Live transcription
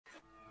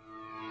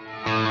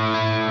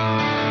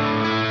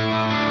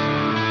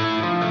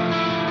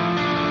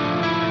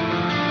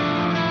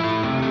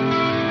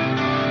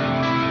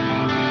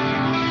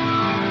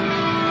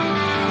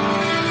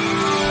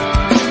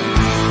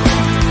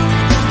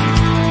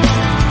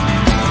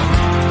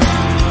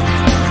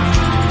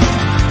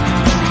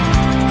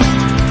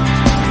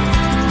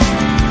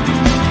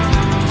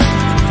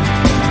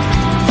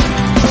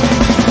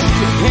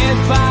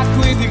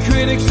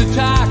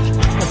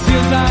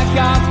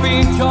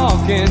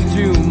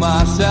into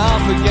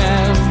myself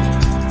again.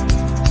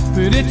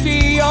 But it's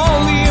the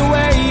only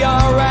way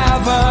you're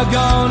ever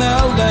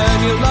gonna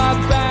learn. You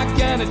look back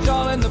and it's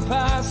all in the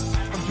past.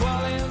 I'm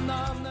dwelling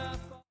on the...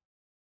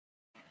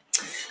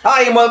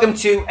 Hi and welcome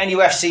to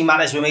NUFC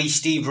Matters with me,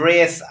 Steve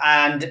Wraith,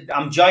 and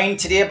I'm joined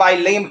today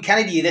by Liam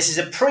Kennedy. This is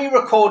a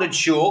pre-recorded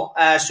show,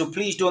 so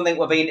please don't think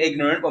we're being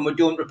ignorant when we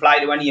don't reply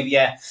to any of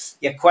your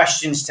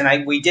questions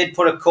tonight. We did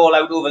put a call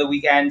out over the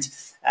weekend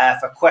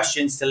for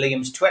questions to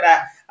Liam's Twitter,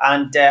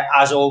 and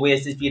as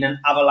always, there's been an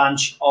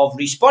avalanche of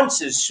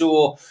responses.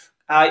 So,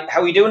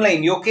 how are you doing,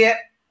 Liam? You okay?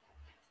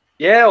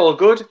 Yeah, all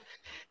good.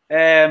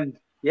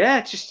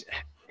 It's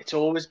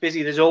always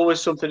busy. There's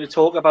always something to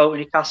talk about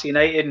when Newcastle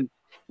United. And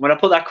when I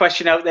put that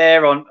question out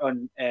there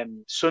on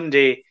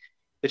Sunday,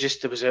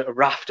 there was a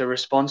raft of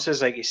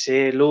responses, like you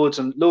say, loads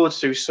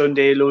through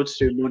Sunday, loads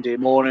through Monday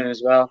morning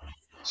as well.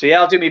 So yeah,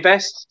 I'll do my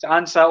best to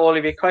answer all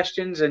of your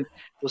questions, and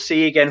we'll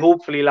see you again,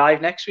 hopefully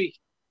live next week.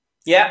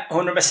 Yeah,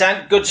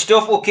 100%. Good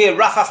stuff. Okay,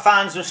 Rafa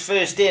Fans was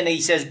first in.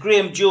 He says,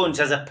 Graham Jones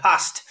has a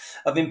past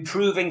of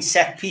improving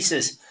set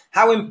pieces.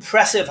 How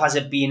impressive has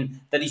it been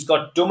that he's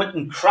got Dummett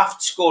and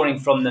Kraft scoring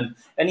from them?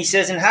 And he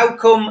says, and how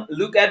come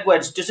Luke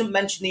Edwards doesn't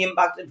mention the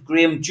impact of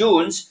Graham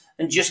Jones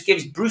and just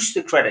gives Bruce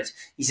the credit?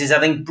 He says, I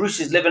think Bruce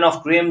is living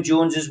off Graham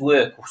Jones's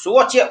work. So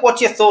what's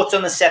your thoughts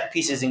on the set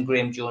pieces in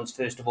Graham Jones,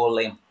 first of all,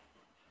 Liam?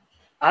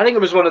 I think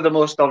it was one of the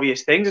most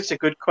obvious things. It's a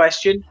good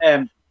question.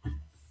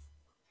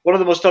 One of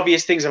the most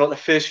obvious things about the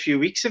first few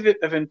weeks of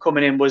him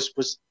coming in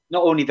was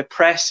not only the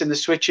press and the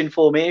switch in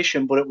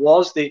formation, but it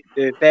was the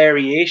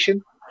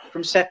variation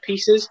from set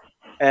pieces.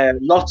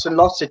 Lots and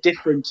lots of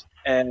different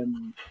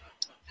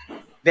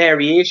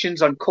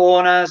variations on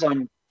corners,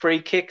 on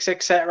free kicks,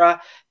 etc.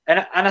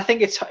 And I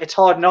think it's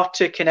hard not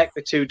to connect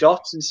the two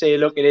dots and say,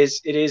 look, it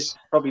is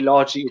probably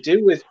largely to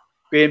do with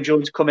Graham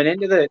Jones coming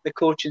into the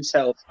coaching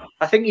setup.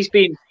 I think he's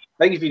been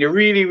a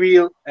really,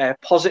 real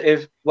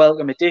positive,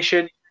 welcome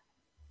addition.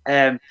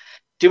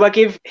 Do I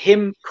give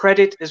him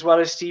credit as well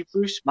as Steve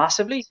Bruce?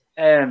 Massively.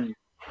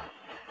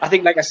 I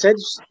think, like I said,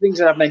 things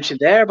that I've mentioned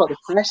there about the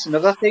press and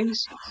other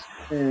things.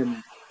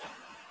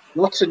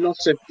 Lots and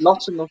lots of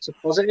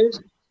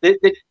positives. The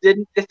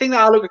thing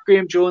that I look at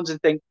Graham Jones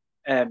and think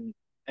and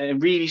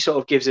really sort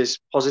of gives us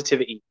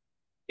positivity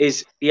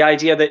is the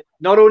idea that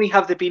not only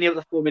have they been able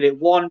to formulate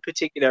one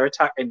particular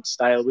attacking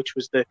style, which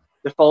was the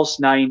false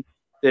nine,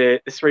 the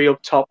three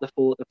up top, the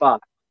four at the back,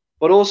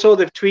 but also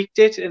they've tweaked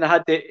it and they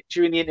had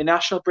during the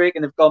international break,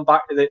 and they've gone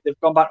back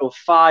to a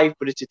 5,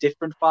 but it's a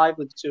different 5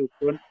 with the two up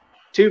front.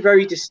 Two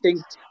very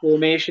distinct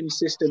formation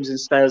systems and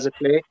styles of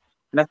play,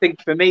 and I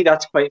think for me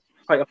that's quite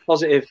a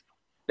positive.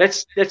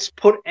 Let's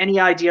put any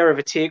idea of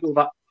a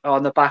takeover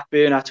on the back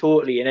burner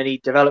totally, and any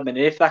development,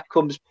 and if that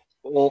comes,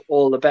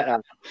 all the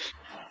better.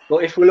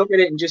 But if we look at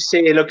it and just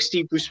say, look,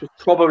 Steve Bruce was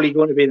probably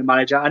going to be the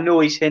manager. I know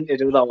he's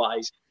hinted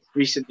otherwise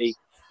recently,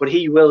 but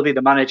he will be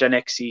the manager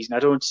next season. I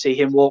don't see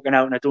him walking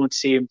out, and I don't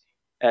see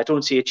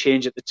a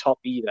change at the top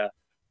either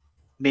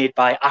made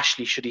by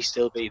Ashley should he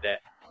still be there.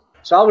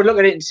 So I would look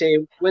at it and say,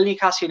 will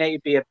Newcastle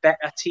United be a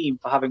better team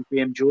for having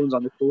Graham Jones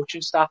on the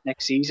coaching staff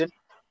next season?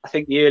 I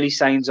think the early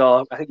signs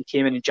are, I think he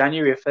came in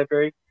January or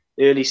February.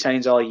 The early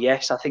signs are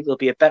yes. I think they'll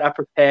be a better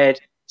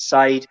prepared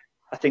side.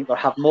 I think they'll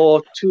have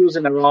more tools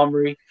in their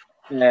armoury,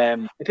 a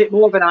bit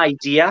more of an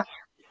idea.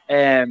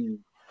 I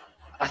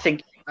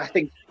think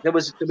there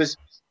was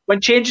when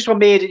changes were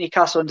made at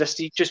Newcastle under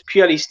just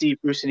purely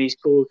Steve Bruce and his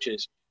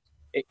coaches,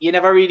 you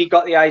never really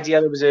got the idea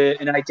there was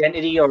an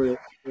identity or a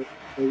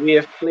way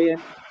of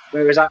playing.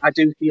 Whereas I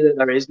do feel that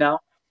there is now.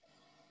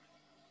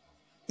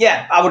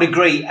 Yeah, I would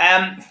agree.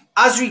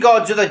 As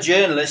regards other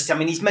journalists, I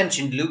mean, he's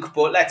mentioned Luke,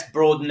 but let's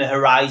broaden the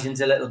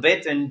horizons a little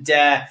bit and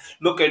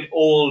look at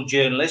all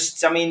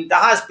journalists. I mean, there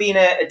has been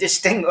a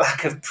distinct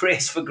lack of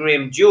praise for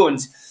Graham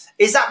Jones.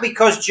 Is that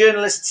because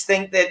journalists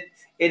think that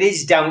it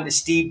is down to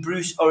Steve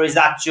Bruce, or is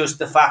that just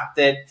the fact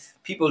that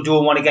people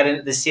don't want to get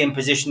into the same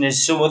position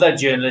as some other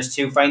journalists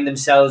who find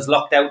themselves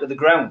locked out of the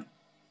ground?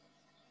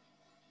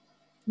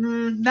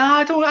 No,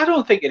 I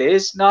don't think it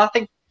is. No, I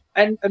think,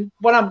 and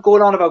when I'm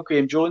going on about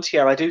Graham Jones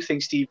here, I do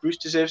think Steve Bruce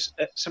deserves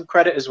some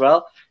credit as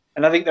well.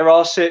 And I think there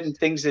are certain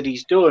things that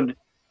he's done,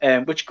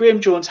 which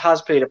Graham Jones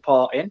has played a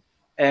part in.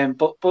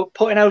 But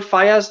putting out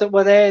fires that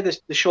were there,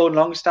 the Sean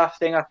Longstaff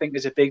thing, I think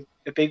is a big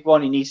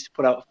one. He needs to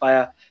put out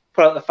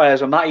the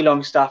fires with Matty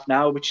Longstaff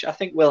now, which I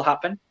think will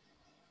happen.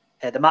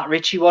 The Matt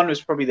Ritchie one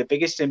was probably the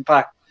biggest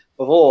impact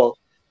of all.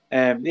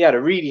 They had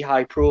a really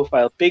high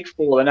profile, big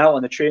falling out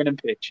on the training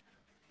pitch.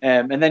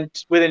 And then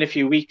within a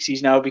few weeks,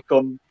 he's now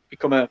become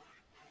a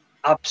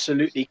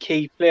absolutely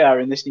key player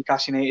in this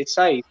Newcastle United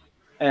side.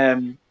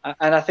 And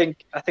I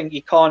think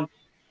you can't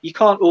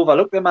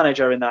overlook the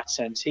manager in that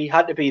sense. He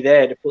had to be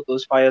there to put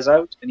those fires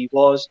out, and he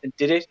was and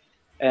did it.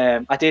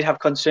 I did have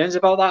concerns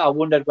about that. I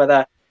wondered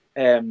whether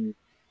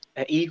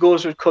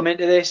egos would come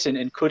into this,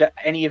 and could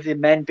any of the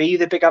men be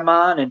the bigger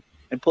man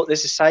and put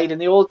this aside, and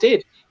they all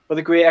did for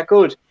the greater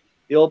good.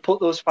 They all put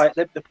those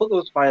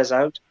fires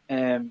out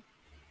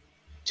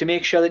to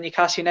make sure that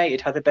Newcastle United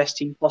had the best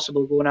team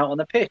possible going out on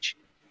the pitch.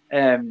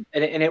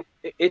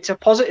 It's a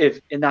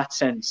positive in that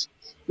sense.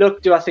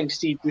 Look, do I think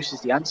Steve Bruce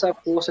is the answer?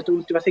 Of course I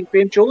don't. Do I think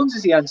Graham Jones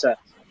is the answer?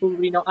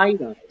 Probably not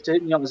either.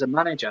 Certainly not as a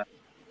manager.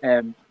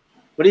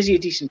 But is he a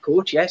decent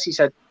coach? Yes, he's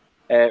had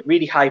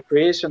really high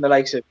praise from the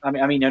likes of. I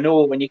mean, I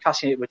know when you're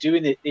casting it, we're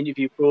doing the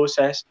interview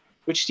process,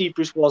 which Steve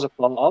Bruce was a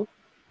part of.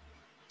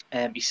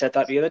 He said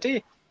that the other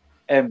day.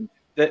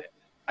 That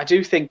I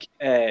do think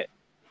they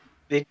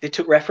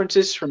took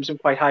references from some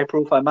quite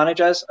high-profile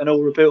managers. I know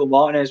Roberto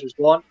Martinez was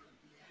one,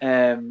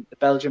 the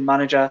Belgian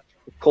manager.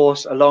 Of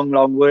course, a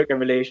long working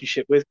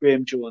relationship with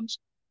Graham Jones,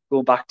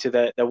 going back to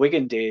the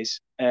Wigan days.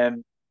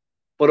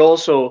 But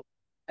also,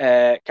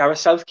 Gareth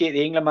Southgate,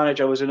 the England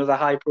manager, was another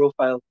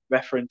high-profile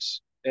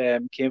reference.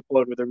 Came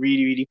forward with a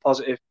really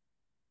positive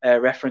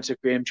reference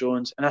of Graham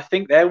Jones, and I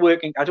think they're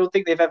working. I don't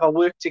think they've ever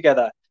worked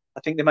together. I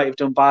think they might have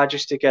done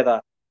badges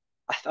together.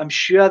 I'm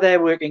sure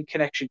their working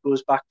connection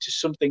goes back to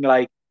something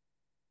like.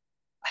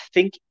 I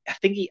think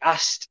he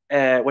asked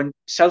when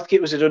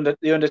Southgate was at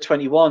the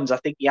under-21s. I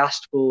think he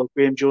asked for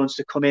Graham Jones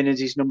to come in as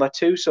his number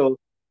 2. So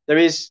there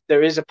is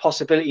a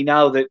possibility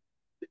now that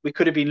we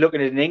could have been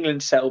looking at an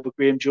England setup with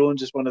Graham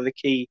Jones as one of the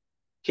key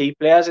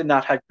players in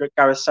that had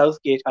Gareth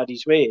Southgate had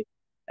his way.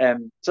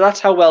 So that's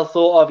how well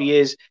thought of he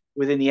is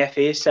within the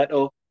FA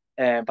setup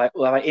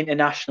by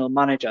international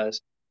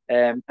managers.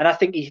 And I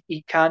think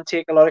he can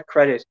take a lot of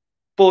credit.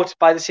 But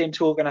by the same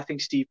token, I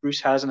think Steve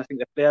Bruce has, and I think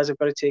the players have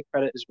got to take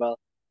credit as well.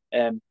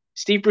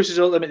 Steve Bruce is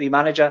ultimately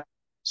manager,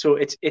 so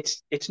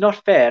it's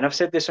not fair. And I've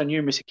said this on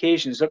numerous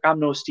occasions. Look, I'm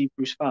no Steve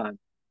Bruce fan,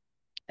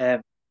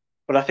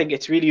 but I think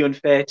it's really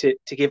unfair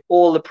to give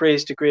all the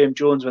praise to Graham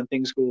Jones when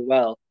things go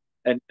well,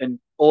 and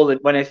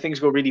when things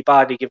go really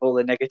badly, give all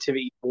the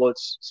negativity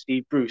towards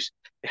Steve Bruce.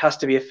 It has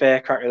to be a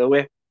fair crack of the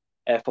whip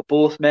for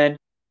both men.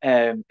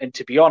 And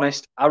to be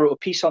honest, I wrote a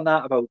piece on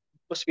that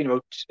must have been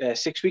about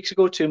 6 weeks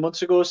ago, 2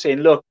 months ago, saying,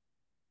 look,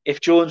 if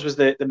Jones was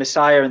the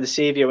messiah and the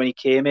savior when he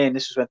came in,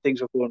 this was when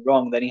things were going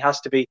wrong, then he has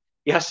to be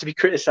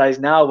criticised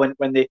now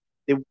when they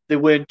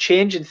weren't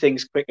changing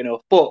things quick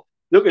enough. But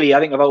luckily, I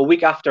think about a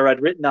week after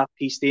I'd written that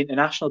piece, the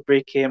international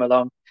break came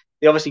along.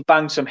 They obviously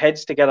banged some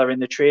heads together in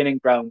the training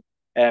ground,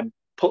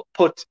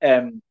 put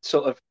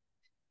sort of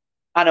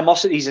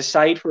animosities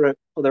aside for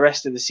the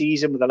rest of the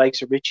season with the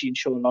likes of Richie and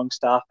Sean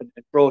Longstaff, and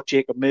brought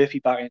Jacob Murphy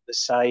back into the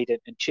side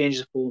and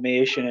changed the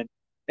formation.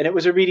 And it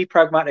was a really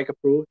pragmatic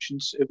approach,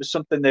 and it was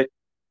something that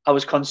I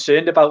was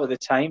concerned about at the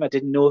time. I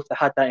didn't know if they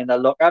had that in their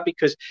locker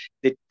because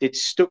they'd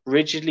stuck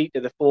rigidly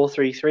to the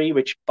 4-3-3,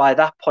 which by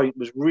that point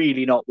was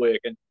really not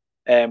working.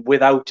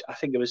 Without, I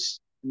think it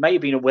might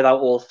have been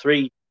without all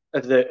three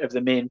of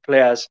the main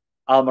players,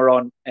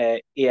 Almiron,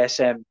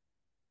 ASM,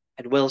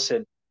 and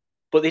Wilson.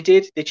 But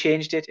they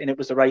changed it, and it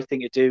was the right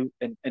thing to do.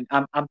 And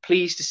I'm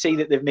pleased to see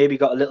that they've maybe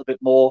got a little bit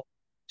more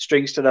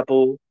strings to their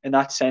bow in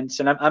that sense.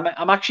 And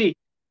I'm actually,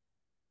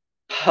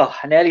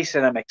 I nearly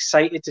said I'm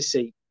excited to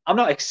see. I'm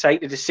not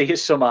excited to see a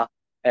summer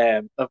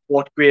of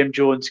what Graham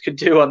Jones can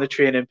do on the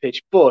training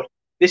pitch, but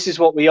this is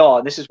what we are,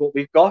 and this is what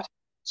we've got.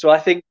 So I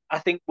think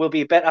we'll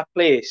be better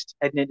placed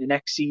heading into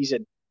next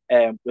season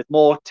with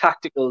more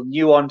tactical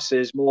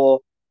nuances, more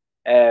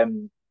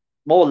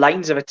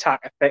lines of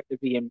attack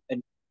effectively,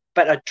 and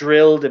better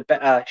drilled and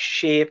better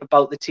shape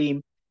about the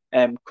team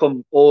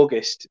come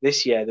August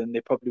this year than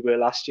they probably were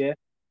last year.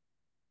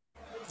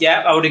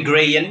 Yeah, I would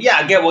agree, and yeah,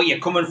 I get what you're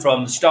coming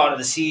from. Start of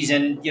the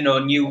season,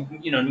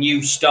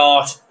 new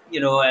start,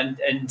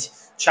 and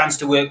chance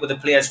to work with the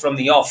players from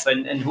the off,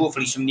 and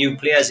hopefully some new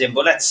players in.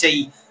 But let's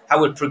see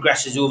how it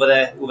progresses over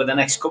the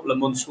next couple of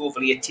months.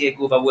 Hopefully, a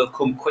takeover will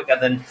come quicker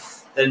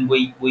than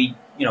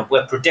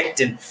we're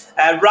predicting.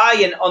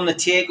 Ryan on the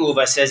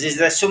takeover says, "Is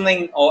there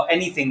something or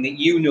anything that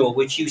you know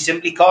which you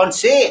simply can't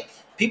say?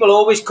 People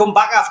always come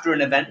back after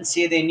an event and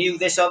say they knew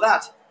this or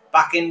that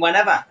back in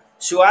whenever.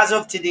 So as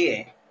of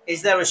today,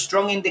 is there a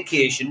strong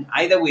indication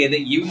either way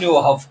that you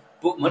know of,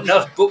 but must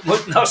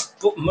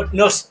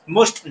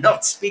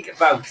not speak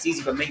about?" It's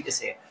easy for me to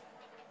say.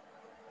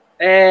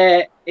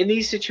 In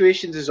these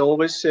situations, there's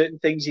always certain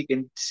things you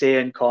can say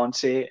and can't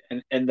say,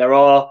 and there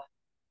are.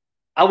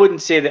 I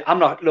wouldn't say that. I'm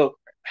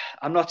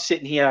not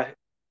sitting here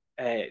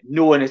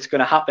knowing it's going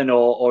to happen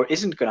or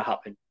isn't going to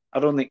happen. I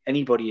don't think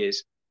anybody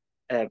is.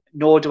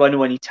 Nor do I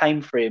know any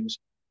time frames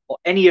or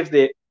any of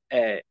the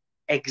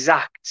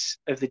exacts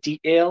of the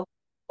detail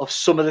of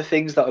some of the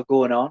things that are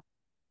going on.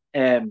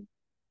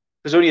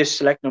 There's only a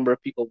select number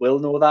of people will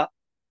know that.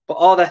 But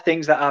are there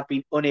things that I've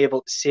been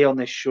unable to say on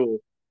this show?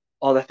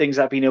 Are there things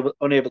that I've been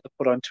unable to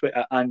put on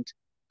Twitter and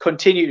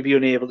continue to be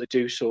unable to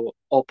do so,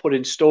 or put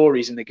in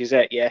stories in the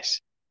Gazette?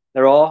 Yes,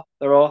 there are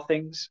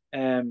things.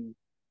 I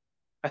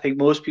think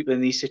most people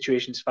in these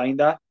situations find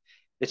that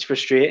it's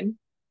frustrating.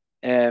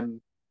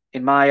 In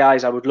my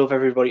eyes, I would love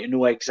everybody to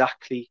know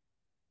exactly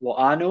what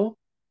I know.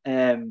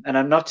 And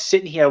I'm not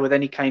sitting here with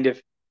any kind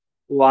of,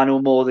 oh, I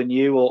know more than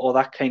you, or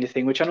that kind of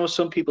thing, which I know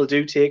some people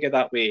do take it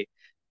that way.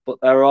 But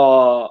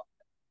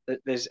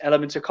there's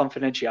elements of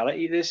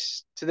confidentiality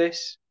to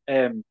this.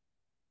 And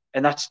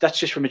that's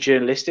just from a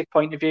journalistic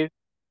point of view.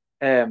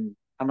 I'm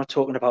not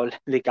talking about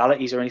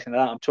legalities or anything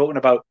like that. I'm talking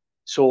about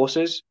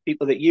sources,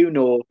 people that you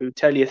know who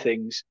tell you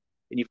things,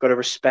 and you've got to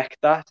respect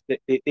that.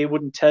 They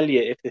wouldn't tell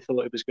you if they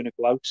thought it was going to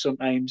go out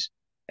sometimes.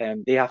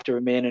 They have to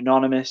remain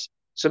anonymous.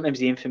 Sometimes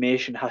the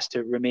information has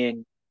to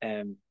remain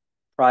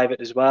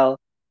private as well.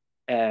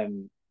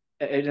 And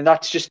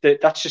that's just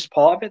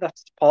part of it.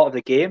 That's part of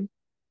the game,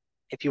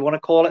 if you want to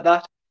call it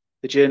that,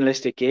 the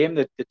journalistic game.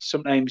 That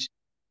sometimes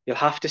you'll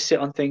have to sit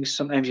on things.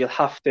 Sometimes you'll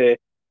have to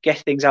get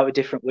things out a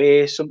different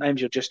way. Sometimes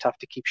you'll just have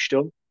to keep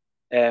stum.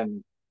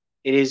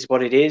 It is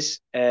what it is.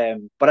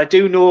 But I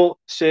do know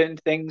certain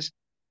things.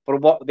 But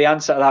what the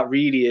answer to that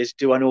really is,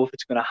 do I know if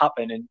it's going to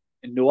happen? And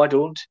no, I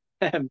don't.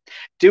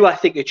 Do I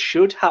think it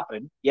should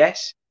happen?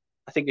 Yes.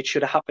 I think it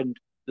should have happened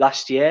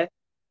last year.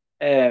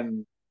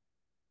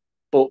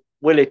 But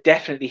will it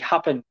definitely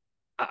happen?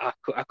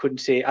 I couldn't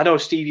say. I know,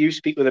 Steve, you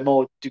speak with a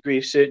more degree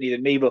of certainty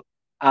than me, but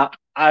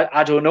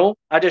I don't know.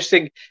 I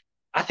think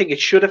it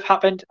should have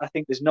happened. I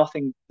think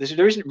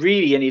there isn't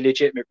really any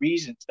legitimate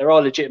reasons. There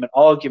are legitimate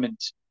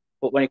arguments,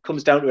 but when it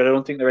comes down to it, I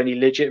don't think there are any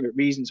legitimate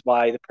reasons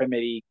why the Premier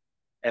League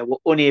were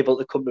unable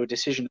to come to a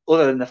decision,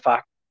 other than the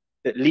fact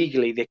that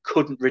legally they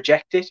couldn't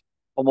reject it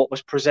on what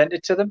was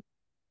presented to them.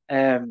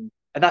 And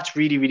that's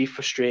really, really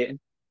frustrating,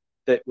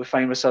 that we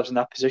find ourselves in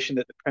that position,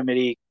 that the Premier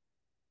League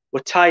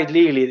were tied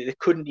legally, that they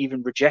couldn't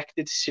even reject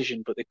the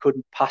decision, but they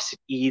couldn't pass it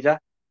either.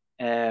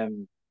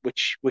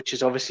 Which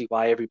is obviously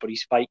why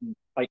everybody's fighting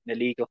a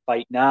legal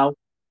fight now.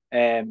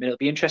 It'll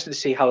be interesting to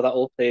see how that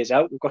all plays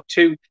out. We've got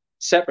two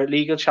separate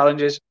legal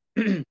challenges.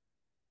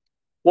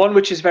 One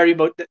which is they're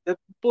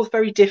both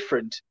very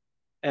different.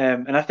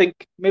 And I think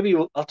maybe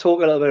I'll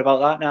talk a little bit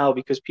about that now,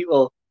 because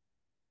people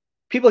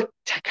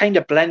kind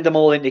of blend them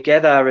all in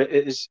together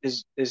as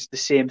the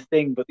same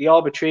thing. But the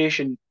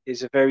arbitration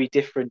is a very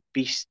different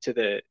beast to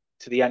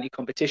the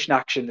anti-competition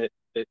action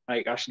that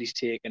Mike Ashley's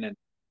taken.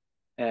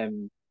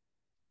 And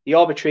the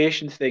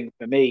arbitration thing,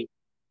 for me,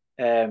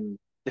 the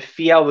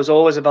fear was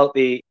always about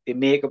the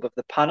makeup of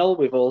the panel.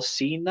 We've all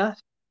seen that.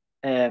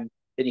 Then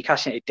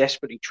Newcastle United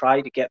desperately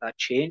tried to get that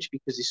changed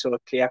because they saw a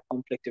clear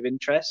conflict of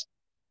interest.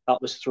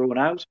 That was thrown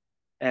out.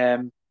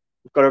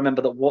 We've got to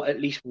remember that at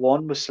least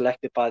one was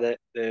selected by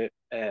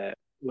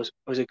was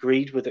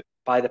agreed with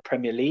by the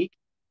Premier League.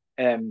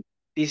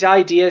 These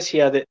ideas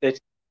here that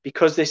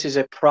because this is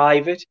a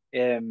private,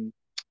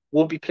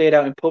 won't be played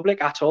out in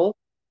public at all.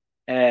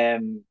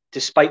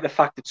 Despite the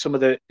fact that some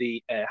of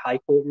the High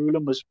Court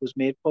ruling was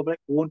made public,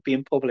 won't be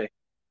in public.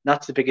 And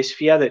that's the biggest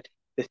fear, that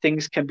the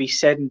things can be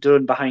said and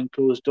done behind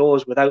closed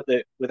doors without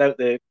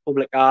the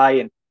public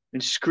eye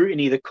and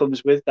scrutiny that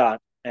comes with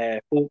that,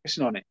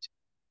 focusing on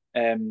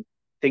it.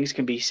 Things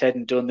can be said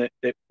and done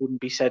that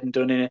wouldn't be said and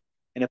done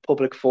in a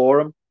public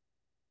forum.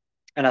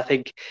 And I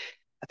think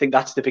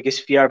that's the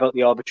biggest fear about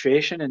the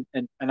arbitration.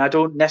 And I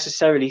don't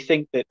necessarily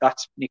think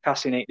that's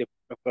Newcastle United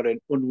have got an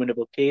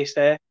unwinnable case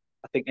there.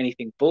 I think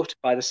anything but,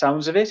 by the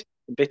sounds of it,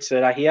 the bits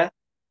that I hear,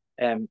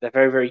 they're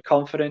very, very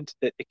confident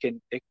that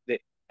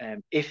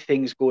if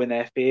things go in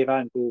their favour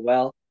and go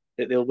well,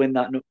 that they'll win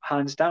that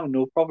hands down,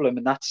 no problem.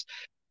 And that's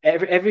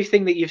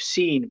everything that you've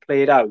seen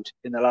played out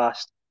in the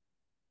last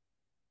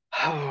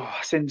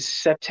since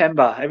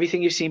September.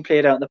 Everything you've seen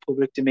played out in the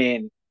public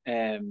domain.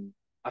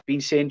 I've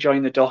been saying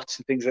join the dots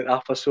and things like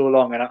that for so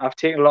long, and I've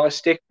taken a lot of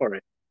stick for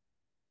it.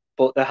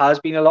 But there has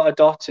been a lot of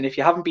dots, and if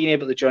you haven't been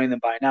able to join them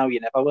by now, you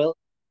never will.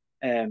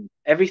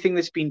 Everything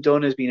that's been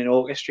done has been an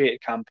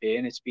orchestrated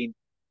campaign. It's been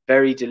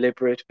very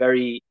deliberate,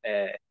 very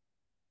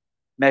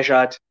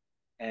measured,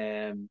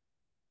 to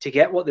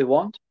get what they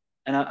want.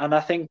 And I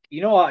think,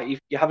 you know what, if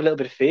you have a little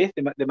bit of faith,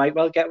 they might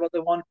well get what they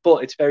want.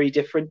 But it's very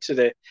different to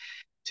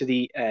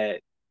the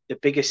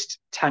biggest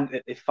tank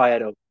that they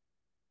fired up,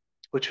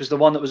 which was the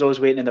one that was always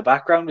waiting in the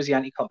background, was the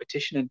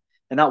anti-competition,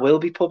 and that will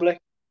be public.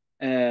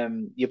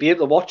 You'll be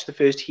able to watch the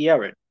first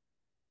hearing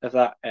of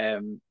that.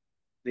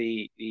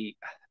 The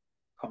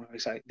I can't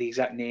remember the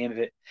exact name of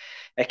it.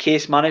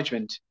 Case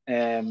management.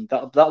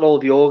 That'll all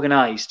be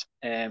organised,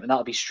 and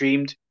that'll be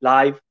streamed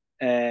live.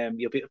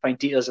 You'll be able to find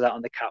details of that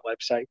on the CAT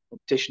website,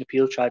 Competition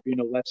Appeal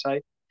Tribunal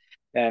website.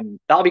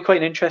 That'll be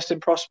quite an interesting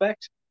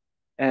prospect.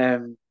 I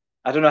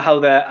don't know how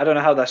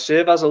their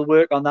servers will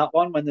work on that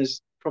one, when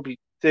there's probably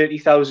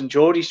 30,000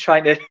 Geordies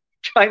trying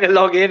to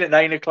log in at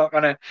 9 o'clock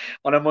on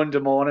a Monday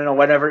morning, or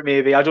whenever it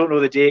may be. I don't know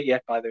the date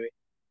yet, by the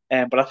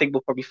way, but I think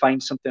we'll probably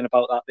find something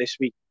about that this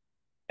week.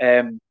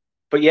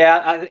 But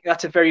yeah, I think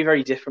that's a very,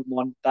 very different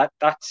one.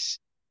 That's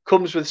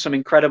comes with some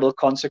incredible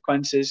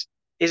consequences.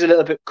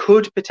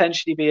 Could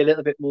potentially be a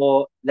little bit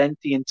more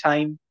lengthy in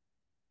time.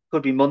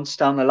 Could be months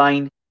down the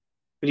line.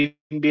 Could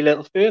even be a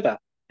little further,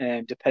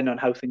 depending on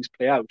how things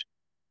play out.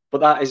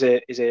 But that is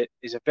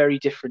a very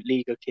different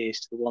legal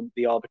case to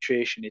the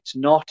arbitration. It's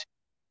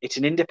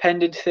an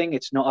independent thing.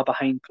 It's not a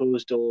behind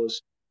closed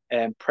doors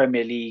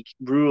Premier League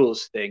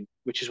rules thing,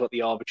 which is what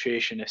the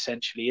arbitration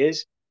essentially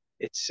is.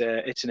 It's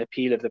an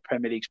appeal of the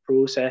Premier League's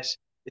process.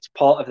 It's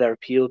part of their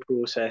appeal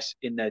process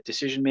in their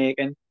decision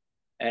making.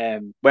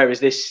 Whereas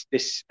the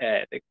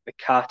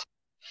CAT,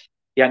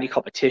 the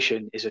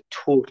anti-competition, is a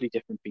totally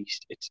different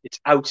beast. It's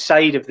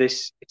outside of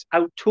this. It's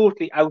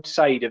totally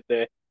outside of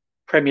the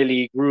Premier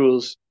League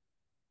rules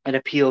and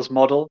appeals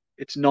model.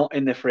 It's not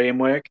in the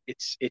framework.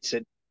 It's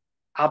an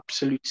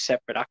absolute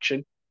separate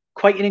action.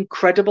 Quite an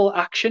incredible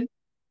action,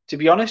 to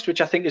be honest,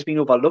 which I think has been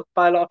overlooked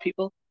by a lot of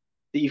people.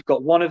 That you've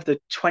got one of the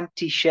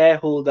 20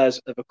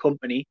 shareholders of a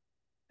company,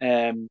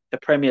 the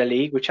Premier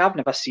League, which I've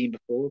never seen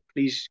before.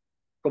 Please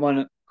come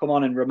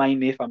on and remind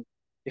me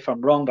if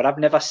I'm wrong, but I've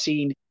never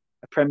seen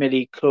a Premier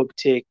League club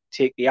take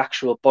the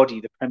actual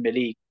body, the Premier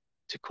League,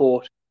 to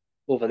court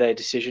over their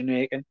decision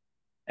making.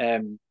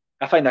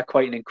 I find that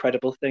quite an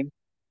incredible thing.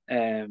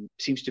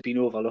 Seems to have been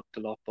overlooked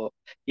a lot, but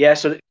yeah.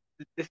 So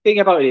the thing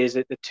about it is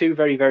that they're two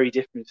very, very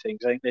different things.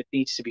 I think that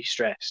needs to be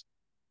stressed.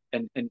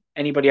 And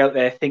anybody out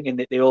there thinking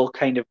that they're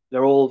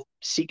all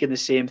seeking the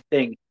same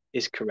thing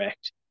is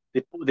correct.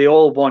 They're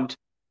all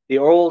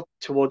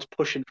towards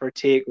pushing for a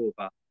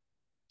takeover.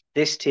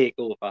 This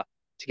takeover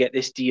to get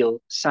this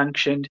deal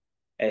sanctioned,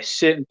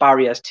 certain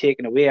barriers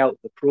taken away out of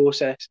the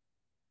process.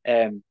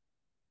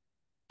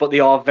 But they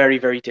are very,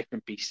 very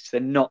different beasts. They're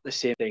not the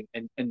same thing,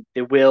 and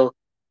they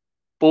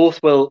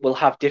both will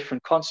have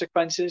different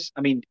consequences.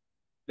 I mean,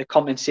 the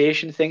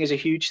compensation thing is a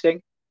huge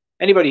thing.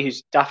 Anybody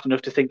who's daft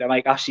enough to think that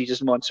Mike Ashley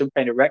doesn't want some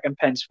kind of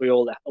recompense for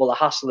all the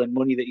hassle and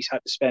money that he's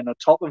had to spend on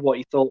top of what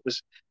he thought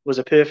was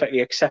a perfectly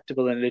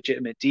acceptable and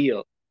legitimate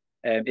deal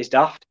is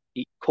daft.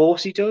 Of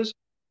course he does,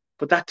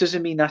 but that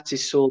doesn't mean that's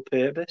his sole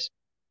purpose,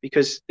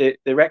 because the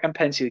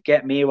recompense he'll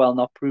get may well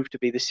not prove to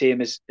be the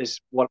same as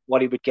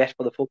what he would get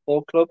for the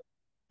football club.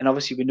 And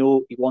obviously we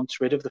know he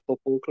wants rid of the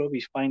football club.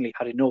 He's finally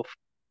had enough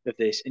of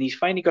this, and he's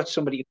finally got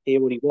somebody to pay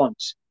what he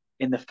wants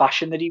in the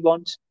fashion that he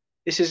wants.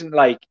 This isn't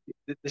like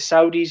the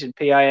Saudis and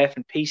PIF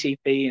and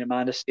PCP and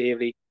Amanda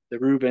Staveley, the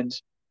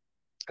Rubens,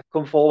 have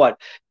come forward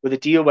with a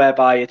deal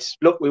whereby it's,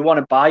 look, we want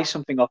to buy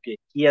something off you.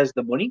 Here's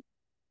the money,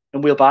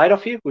 and we'll buy it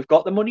off you. We've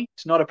got the money.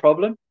 It's not a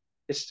problem.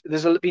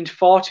 There's been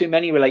far too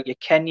many with like your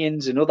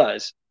Kenyans and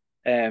others,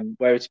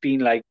 where it's been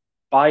like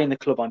buying the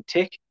club on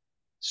tick.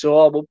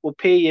 So we'll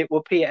pay you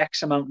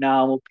X amount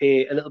now, and we'll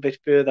pay a little bit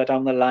further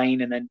down the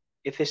line, and then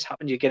if this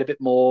happens, you get a bit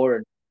more.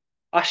 And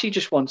Ashley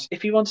just wants,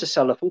 if he wants to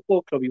sell a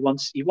football club, he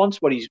wants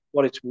what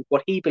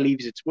he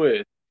believes it's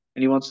worth,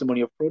 and he wants the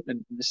money up front.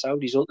 And the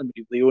Saudis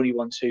ultimately were the only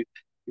ones who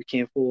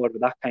came forward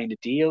with that kind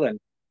of deal. And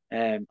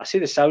I say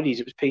the Saudis,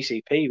 it was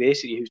PCP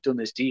basically who's done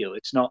this deal.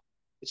 It's not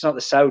the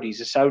Saudis.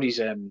 The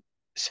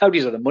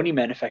Saudis are the money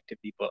men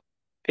effectively, but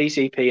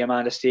PCP,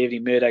 Amanda Staveley,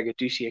 Murdoch,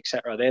 Addusi,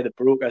 etc. They're the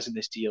brokers in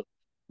this deal,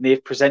 and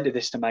they've presented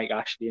this to Mike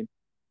Ashley,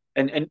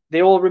 and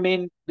they all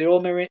remain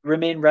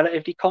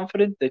relatively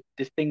confident that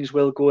things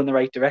will go in the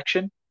right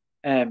direction.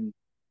 It's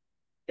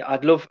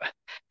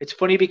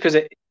funny because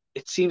it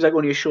seems like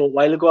only a short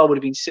while ago I would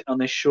have been sitting on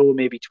this show,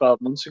 maybe 12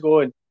 months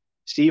ago, and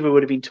Steve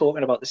would have been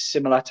talking about the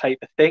similar type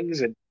of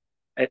things,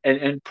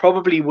 and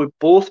probably we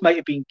both might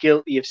have been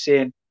guilty of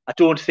saying, I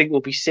don't think we'll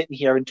be sitting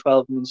here in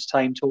 12 months'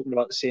 time talking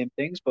about the same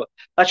things. But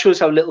that shows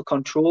how little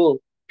control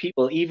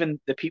people, even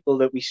the people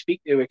that we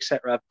speak to,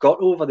 etc., have got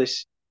over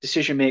this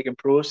decision-making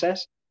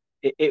process.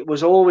 It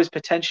was always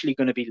potentially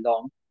going to be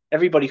long.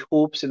 Everybody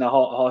hopes in their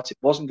heart of hearts it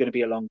wasn't going to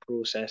be a long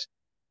process.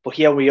 But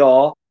here we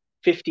are,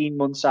 15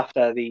 months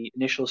after the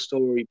initial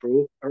story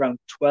broke, around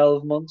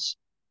 12 months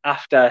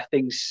after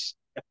things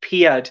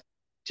appeared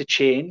to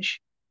change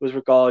with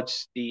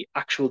regards the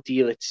actual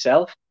deal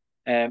itself,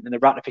 and the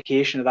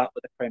ratification of that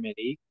with the Premier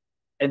League.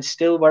 And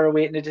still we're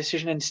awaiting a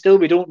decision, and still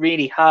we don't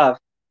really have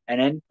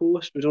an end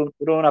post. We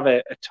don't have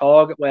a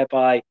target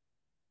whereby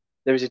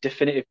there is a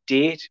definitive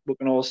date. We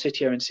can all sit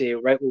here and say,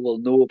 right, well, we'll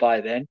know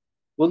by then.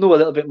 We'll know a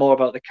little bit more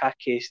about the CAT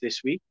case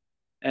this week.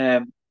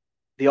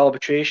 The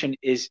arbitration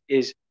is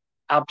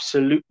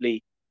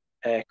absolutely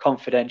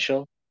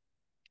confidential.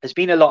 There's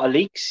been a lot of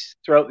leaks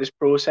throughout this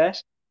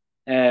process,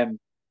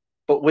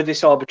 but with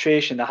this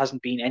arbitration, there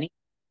hasn't been any.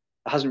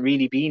 There hasn't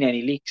really been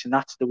any leaks, and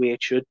that's the way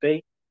it should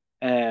be.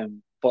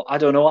 But I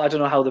don't know. I don't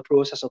know how the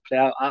process will play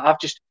out.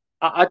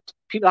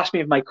 People ask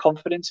me of my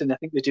confidence, and I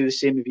think they do the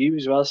same with you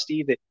as well,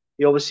 Steve.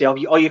 They always say,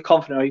 "Are you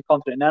confident? Are you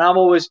confident?" And I'm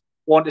always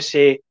want to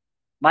say,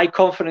 my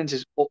confidence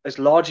is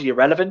largely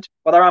irrelevant.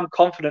 Whether I'm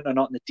confident or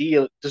not in the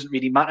deal doesn't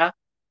really matter.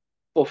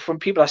 But from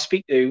people I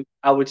speak to,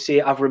 I would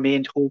say I've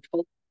remained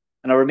hopeful,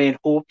 and I remain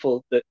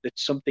hopeful that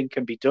something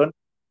can be done.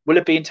 Will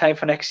it be in time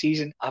for next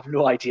season? I have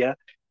no idea.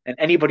 And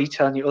anybody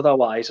telling you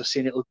otherwise or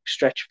saying it'll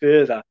stretch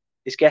further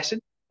is guessing.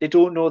 They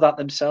don't know that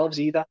themselves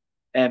either.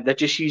 They're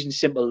just using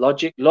simple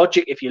logic.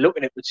 Logic, if you look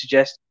at it, would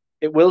suggest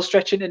it will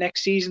stretch into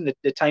next season.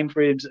 The time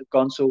frames that have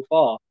gone so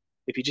far,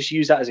 if you just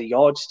use that as a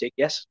yardstick,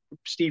 yes,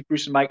 Steve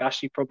Bruce and Mike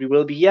Ashley probably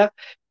will be here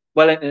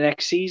well into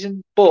next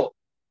season. But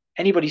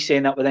anybody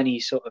saying that with any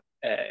sort of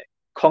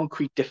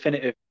concrete,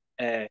 definitive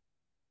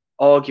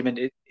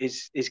argument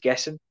is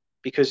guessing,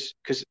 because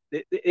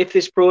if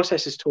this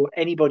process has taught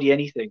anybody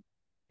anything,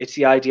 it's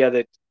the idea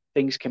that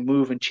things can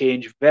move and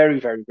change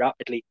very, very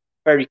rapidly,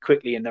 very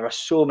quickly, and there are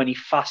so many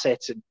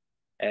facets and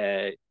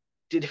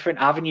different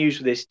avenues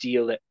with this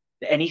deal that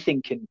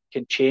anything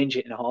can change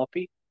it in a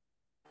heartbeat.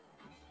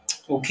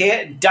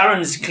 Okay,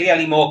 Darren's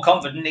clearly more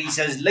confident. He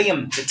says,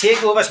 Liam, the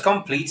takeover's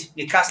complete.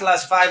 Newcastle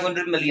has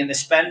 500 million to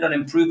spend on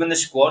improving the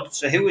squad.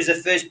 So who is the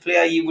first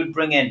player you would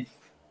bring in?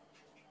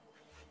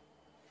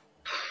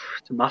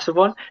 It's a massive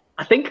one.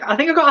 I think I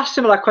got asked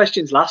similar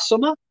questions last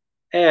summer.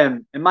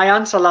 And my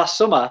answer last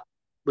summer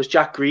was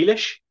Jack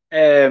Grealish.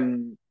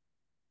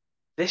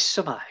 This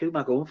summer, who am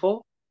I going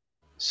for?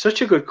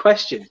 Such a good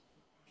question.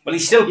 Well,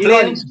 he's still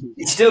playing.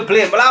 He's still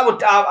playing. Well,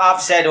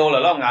 I've said all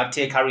along, I'd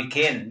take Harry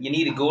Kane. You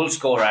need a goal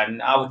scorer,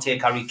 and I would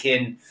take Harry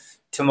Kane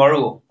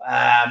tomorrow.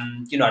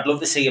 You know, I'd love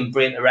to see him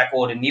break the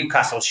record in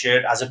Newcastle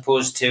shirt as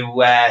opposed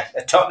to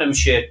a Tottenham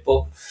shirt.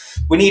 But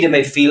we need a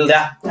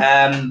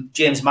midfielder.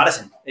 James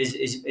Maddison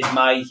is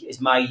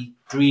my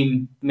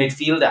dream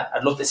midfielder.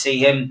 I'd love to see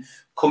him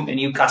come to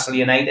Newcastle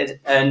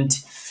United. And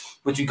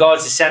with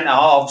regards to centre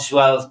halves,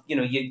 well, you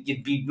know,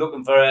 you'd be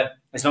looking for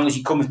as long as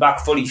he comes back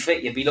fully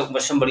fit, you'd be looking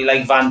for somebody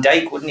like Van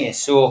Dijk, wouldn't you?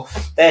 So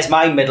there's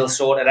my middle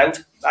sorted out.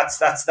 That's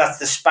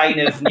the spine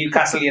of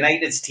Newcastle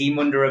United's team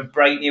under a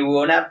bright new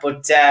owner,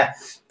 but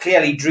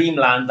clearly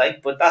dreamland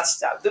like. But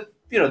that's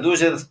you know,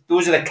 those are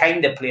the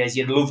kind of players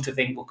you'd love to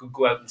think we could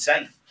go out and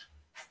sign.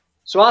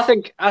 So I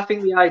think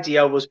the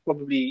idea was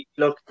probably,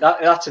 look,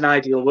 that's an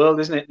ideal world,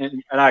 isn't it?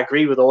 And I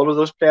agree with all of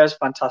those players,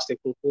 fantastic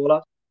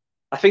footballer.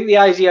 I think the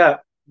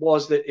idea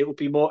was that it would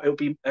be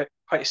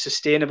quite a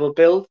sustainable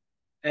build.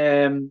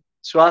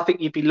 So I think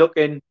you'd be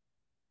looking.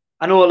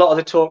 I know a lot of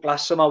the talk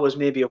last summer was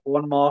maybe of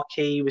one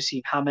marquee. We've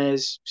seen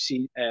James, we've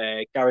seen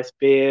Gareth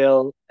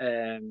Bale,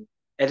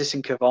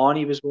 Edison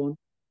Cavani was one.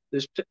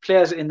 There's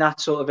players in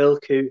that sort of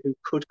ilk who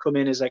could come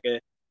in as like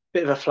a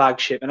bit of a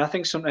flagship. And I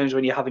think sometimes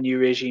when you have a new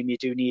regime, you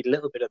do need a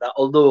little bit of that.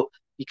 Although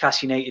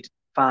Newcastle United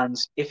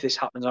fans, if this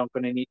happens, aren't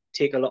going to need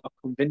to take a lot of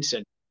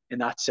convincing in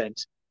that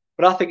sense.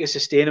 But I think a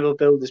sustainable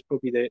build is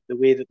probably the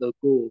way that they'll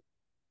go.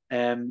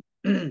 And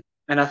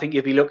I think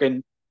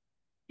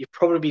you're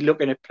probably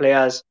looking at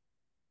players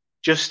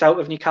just out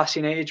of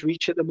Newcastle United's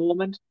reach at the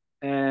moment.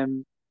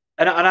 And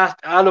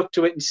I look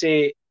to it and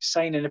say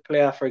signing a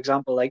player, for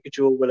example, like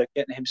Joe Willock,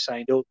 getting him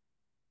signed up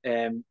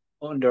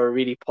under a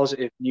really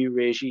positive new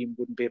regime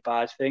wouldn't be a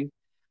bad thing.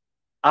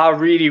 I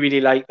really, really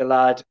like the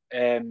lad.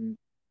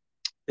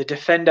 The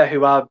defender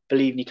who I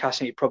believe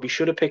Newcastle United probably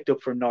should have picked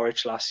up from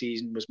Norwich last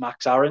season was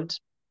Max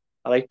Aarons.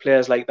 I like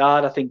players like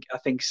that. I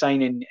think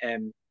signing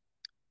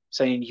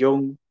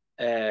young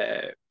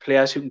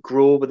players who can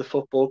grow with the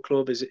football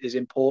club is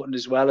important,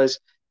 as well as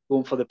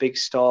going for the big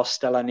star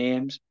stellar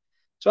names.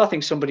 So I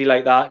think somebody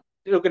like that,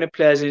 looking at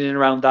players in and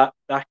around that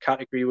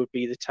category, would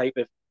be the type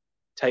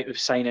of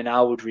signing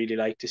I would really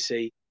like to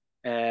see.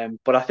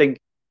 But I think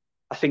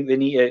they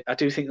need to. I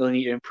do think they'll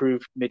need to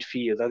improve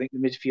midfield. I think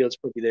the midfield is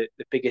probably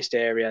the biggest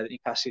area that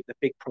Newcastle, the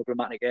big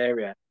problematic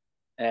area.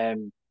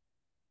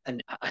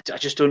 And I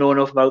just don't know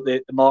enough about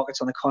the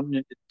markets on the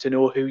continent to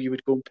know who you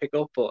would go and pick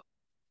up. But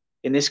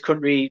in this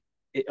country,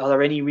 are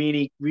there any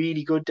really,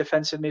 really good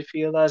defensive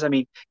midfielders? I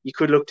mean, you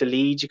could look to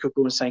Leeds. You could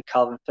go and sign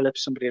Calvin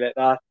Phillips, somebody like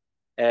that.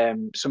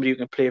 Somebody who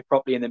can play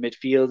properly in the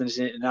midfield and is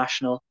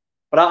international.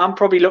 But I'm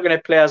probably looking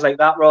at players like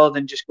that rather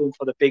than just going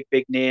for the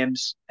big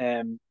names.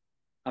 I'm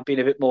being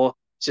a bit more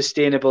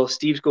sustainable.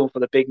 Steve's going for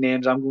the big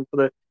names. I'm going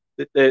for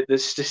the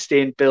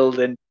sustained build.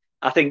 And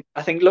I think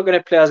looking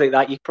at players like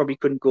that, you probably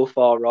couldn't go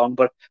far wrong.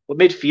 But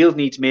midfield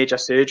needs major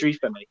surgery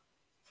for me.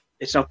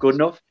 It's not good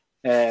enough.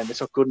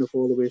 It's not good enough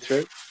all the way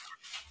through.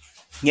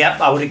 Yeah,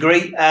 I would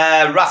agree.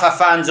 Rafa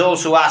Fans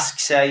also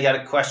asks, he had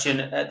a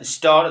question at the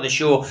start of the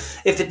show,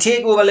 if the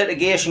takeover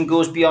litigation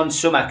goes beyond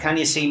summer, can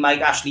you see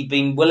Mike Ashley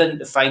being willing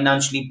to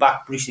financially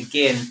back Bruce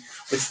again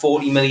with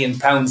 £40 million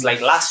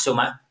like last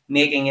summer,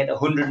 making it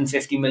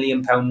 £150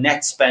 million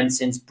net spend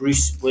since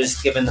Bruce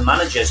was given the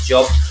manager's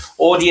job?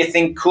 Or do you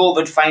think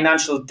COVID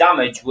financial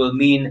damage will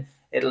mean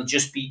it'll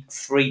just be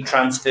free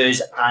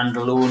transfers and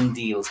loan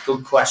deals?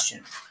 Good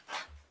question.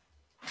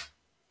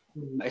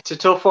 It's a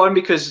tough one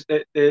because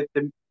the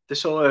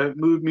sort of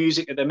mood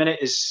music at the minute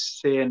is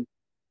saying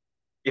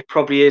it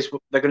probably is.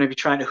 They're going to be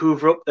trying to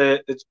hoover up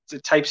the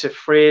types of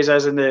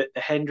Frasers and the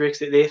Hendricks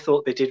that they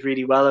thought they did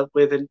really well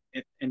with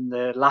in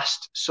the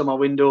last summer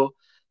window.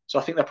 So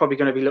I think they're probably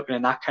going to be looking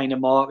in that kind of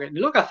market. And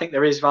look, I think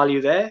there is value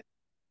there,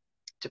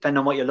 depending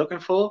on what you're looking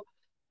for.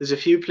 There's a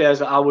few players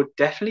that I would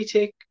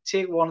definitely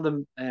take one of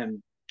them.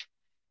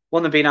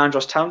 One of them being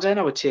Andros Townsend,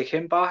 I would take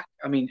him back.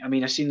 I mean,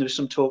 I've seen there was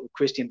some talk with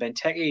Christian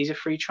Benteke. He's a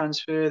free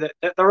transfer. That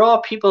there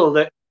are people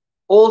that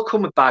all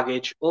come with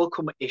baggage, all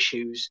come with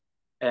issues.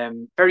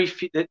 Very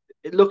few. It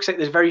looks like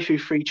there's very few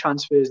free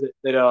transfers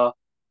that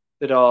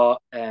are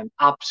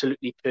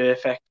absolutely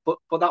perfect.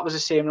 But that was the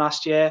same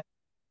last year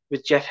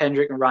with Jeff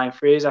Hendrick and Ryan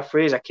Fraser.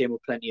 Fraser came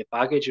with plenty of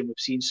baggage, and we've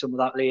seen some of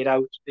that laid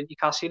out in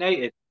Newcastle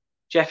United.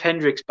 Jeff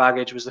Hendrick's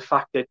baggage was the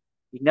fact that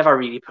he never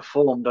really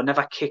performed or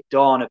never kicked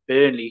on at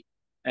Burnley.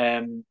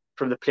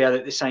 From the player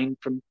that they signed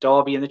from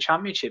Derby in the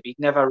Championship. He'd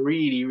never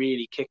really,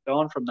 really kicked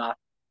on from that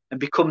and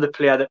become the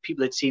player that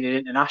people had seen at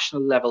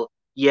international level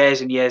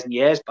years and years and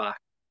years back.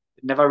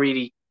 He'd never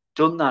really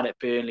done that at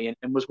Burnley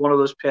and was one of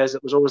those players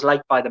that was always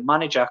liked by the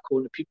manager,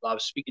 according to people I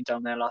was speaking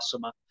down there last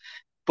summer.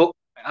 But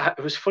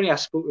it was funny. I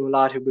spoke to a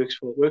lad who works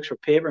for a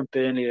paper in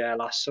Burnley there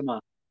last summer,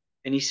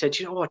 and he said,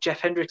 you know what,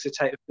 Jeff Hendrick's the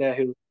type of player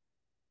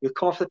who'll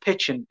come off the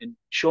pitch and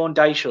Sean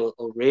Dyche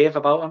will rave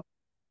about him.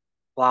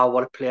 Wow,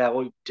 what a player!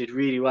 Oh, he did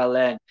really well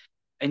then.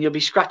 And you'll be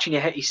scratching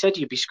your head. He said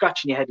you'd be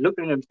scratching your head,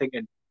 looking at him,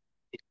 thinking,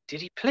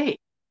 did he play?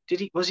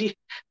 Was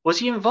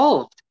he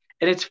involved?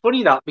 And it's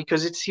funny that,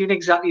 because it's seen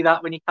exactly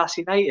that when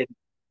Newcastle United.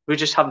 We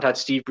just haven't had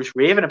Steve Bruce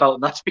raving about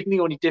him. That's been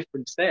the only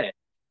difference there.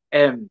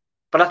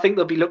 But I think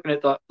they'll be looking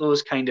at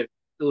those kind of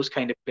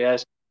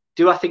players.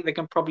 Do I think they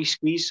can probably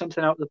squeeze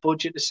something out of the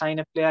budget to sign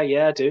a player?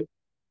 Yeah, I do.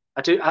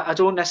 I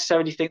don't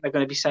necessarily think they're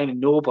going to be signing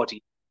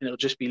nobody and it'll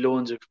just be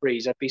loans and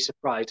frees. I'd be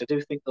surprised. I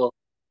do think they'll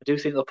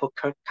put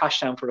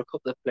cash down for a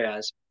couple of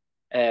players,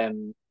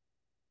 and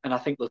I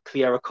think they'll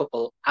clear a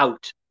couple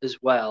out as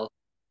well.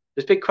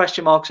 There's big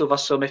question marks over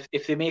some.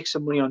 If they make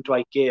some money on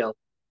Dwight Gale,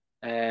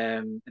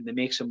 and they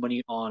make some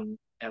money on,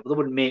 well, they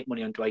wouldn't make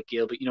money on Dwight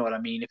Gale, but you know what I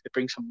mean. If they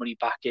bring some money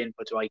back in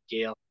for Dwight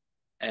Gale,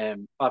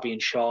 Fabian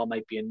Shaw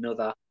might be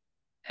another.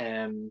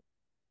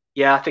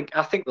 Yeah, I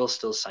think they'll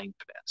still sign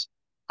players.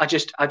 I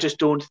just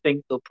don't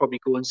think they'll probably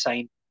go and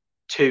sign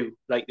two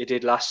like they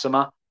did last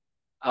summer.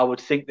 I would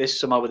think this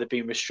summer would have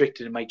been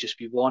restricted. It might just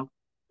be one,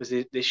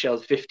 because they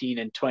shelled 15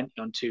 and 20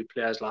 on two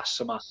players last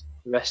summer.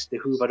 The rest they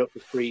hoovered up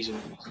with frees and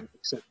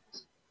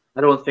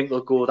I don't think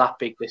they'll go that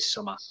big this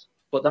summer,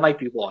 but there might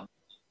be one.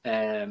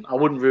 I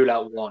wouldn't rule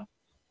out one,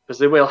 because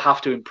they will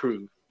have to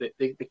improve.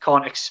 They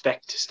can't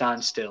expect to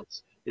stand still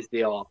as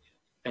they are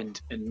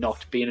and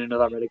not be in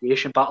another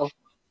relegation battle,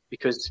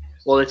 because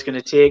all it's going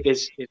to take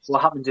is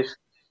what happens if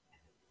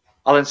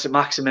Alan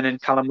St-Maximin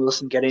and Callum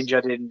Wilson get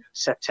injured in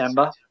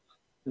September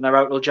and they're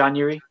out till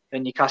January,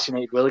 then Newcastle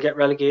United will get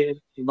relegated.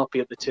 You'll not be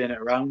able to turn it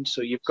around.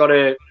 So you've got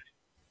to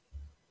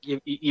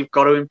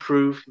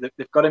improve.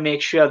 They've got to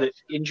make sure that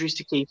injuries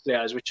to key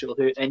players, which will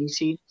hurt any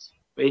team,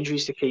 but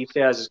injuries to key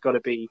players has got to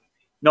be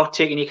not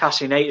taking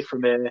Newcastle United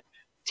from a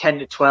 10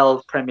 to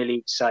 12 Premier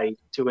League side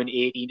to an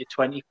 18 to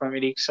 20 Premier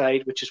League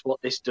side, which is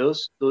what this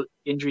does. The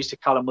injuries to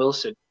Callum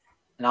Wilson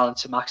and Alan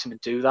St-Maximin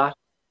do that.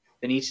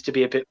 There needs to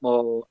be a bit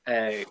more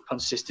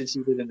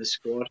consistency within the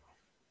squad.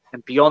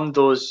 And beyond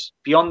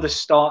the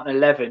starting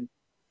 11,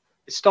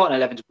 the starting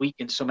 11 is weak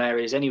in some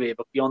areas anyway,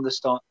 but beyond the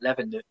starting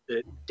 11,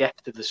 the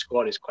depth of the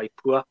squad is quite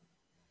poor,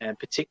 and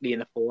particularly in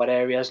the forward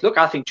areas. Look,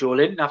 I think Joe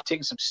Linton, I've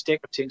taken some stick,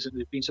 there's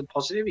been some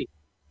positivity.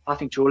 I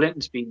think Joe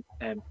Linton's been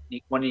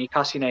one of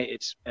Newcastle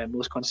United's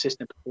most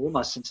consistent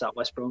performers since that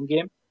West Brom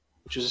game,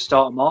 which was the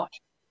start of March.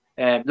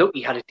 Look,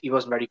 he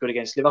wasn't very good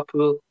against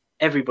Liverpool.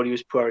 Everybody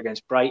was poor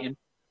against Brighton.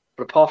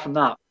 But apart from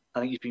that,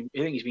 I think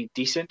he's been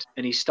decent,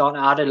 and he's starting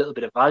to add a little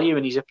bit of value.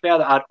 And he's a player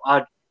that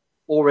I'd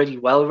already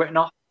well written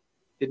off.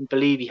 Didn't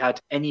believe he had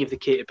any of the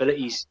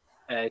capabilities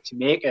to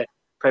make a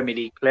Premier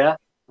League player.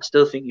 I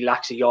still think he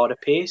lacks a yard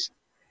of pace.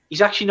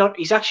 He's actually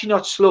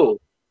not slow,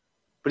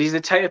 but he's the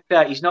type of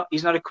player. He's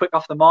not a quick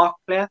off the mark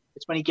player.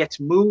 It's when he gets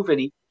moving,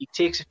 he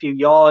takes a few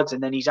yards,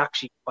 and then he's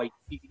actually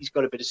he's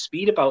got a bit of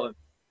speed about him,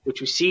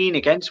 which we've seen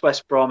against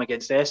West Brom,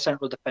 against their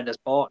central defenders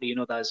partly.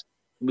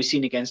 And we've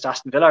seen against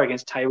Aston Villa,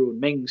 against Tyrone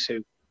Mings,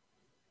 who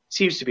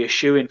seems to be a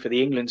shoo-in for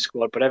the England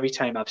squad, but every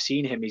time I've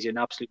seen him, he's an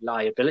absolute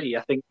liability.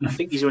 I think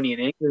he's only in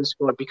the England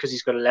squad because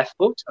he's got a left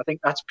foot. I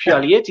think that's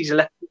purely it. He's a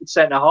left-footed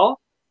centre-half.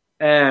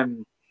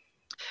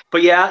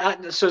 But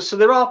yeah, so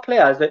there are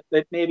players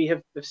that maybe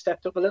have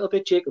stepped up a little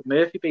bit. Jacob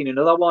Murphy being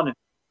another one, and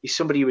he's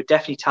somebody who would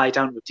definitely tie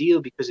down to a deal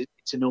because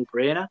it's a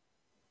no-brainer.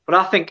 But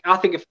I think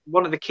if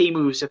one of the key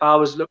moves, if I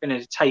was looking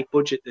at a tight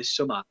budget this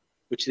summer,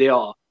 which they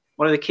are,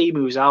 one of the key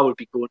moves I would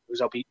be going to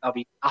is I'll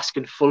be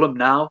asking Fulham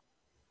now.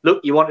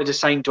 Look, you wanted to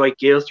sign Dwight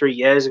Gale 3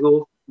 years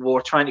ago.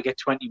 We're trying to get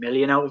 20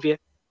 million out of you.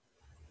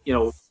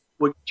 Do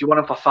you want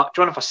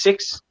him for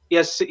 6? He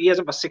has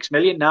him for 6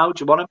 million now.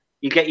 Do you want him?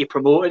 He'll get you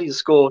promoted. He'll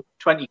score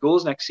 20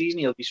 goals next season.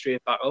 He'll be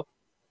straight back up.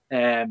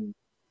 And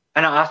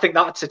I think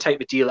that's the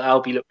type of deal that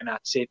I'll be looking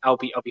at. I'll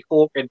be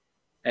hawking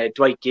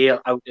Dwight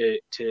Gale out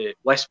to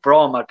West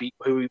Brom.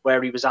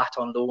 Where he was at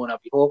on loan. I'll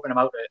be hawking him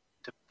out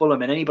to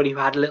Fulham, and anybody who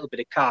had a little bit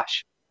of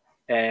cash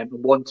and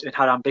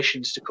had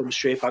ambitions to come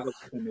straight back up to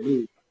the Premier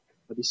League.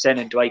 I'll be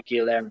sending Dwight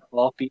Gale there in a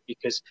heartbeat,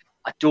 because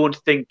I don't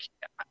think.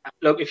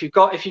 Look, if you're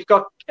going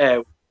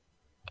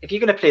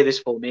to play this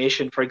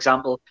formation, for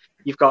example,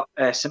 you've got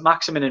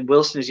St-Maximin and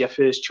Wilson as your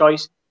first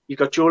choice. You've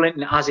got Joe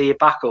Linton as a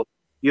backup.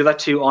 The other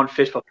two aren't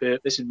fit for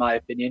purpose, in my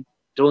opinion.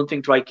 Don't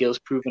think Dwight Gale's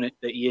proven it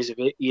that he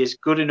is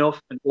good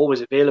enough and always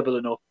available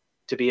enough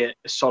to be a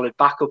solid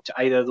backup to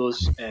either of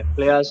those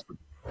players.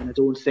 And I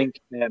don't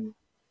think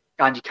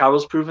Andy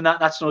Carroll's proven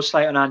that. That's no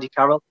slight on Andy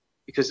Carroll,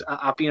 because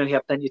I've been on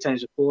here plenty of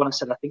times before, and I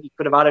said I think he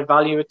could have added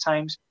value at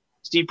times.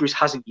 Steve Bruce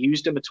hasn't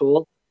used him at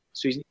all,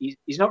 so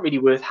he's not really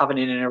worth having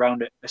in and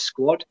around a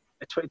squad.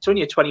 It's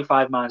only a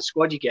 25-man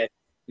squad you get,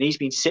 and he's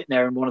been sitting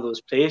there in one of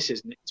those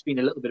places, and it's been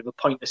a little bit of a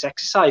pointless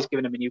exercise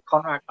giving him a new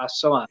contract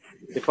last summer.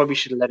 They probably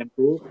should have let him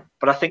go,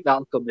 but I think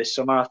that'll come this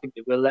summer. I think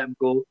they will let him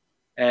go.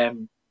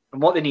 And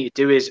what they need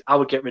to do is, I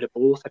would get rid of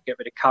both. I'd get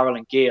rid of Carroll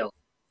and Gale,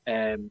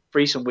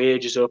 free some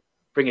wages up,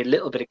 bring a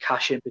little bit of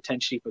cash in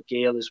potentially for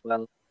Gale as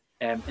well.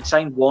 and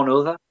sign one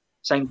other.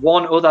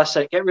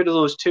 So get rid of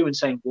those two and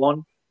sign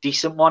one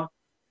decent one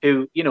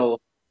who,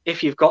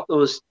 if you've got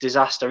those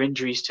disaster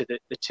injuries to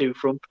the two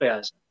front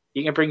players,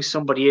 you can bring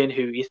somebody in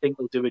who you think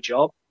will do a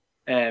job.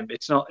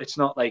 It's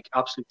not like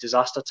absolute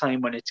disaster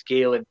time when it's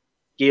Gayle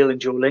and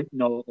Joe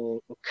Linton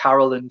or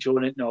Carroll and Joe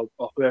Linton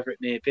or whoever it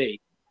may be.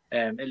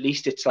 At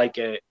least it's like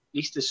at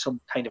least there's some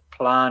kind of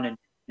plan and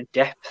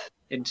depth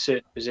in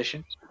certain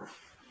positions.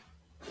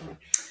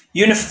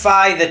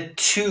 Unify the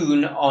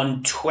Tune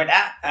on Twitter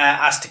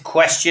asked a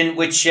question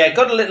which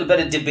got a little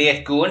bit of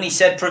debate going. He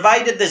said,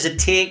 provided there's a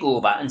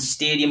takeover and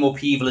stadium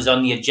upheaval is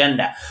on the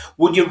agenda,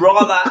 would you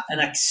rather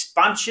an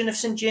expansion of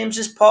St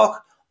James's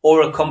Park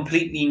or a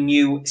completely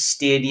new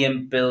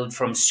stadium build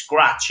from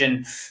scratch?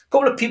 And a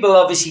couple of people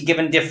obviously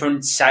given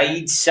different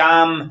sides.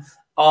 Sam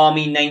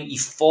Army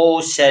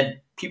 94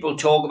 said, people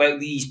talk about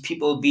these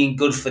people being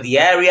good for the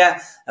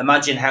area.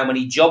 Imagine how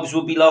many jobs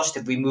would be lost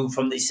if we move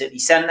from the city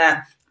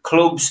centre.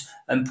 Clubs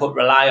and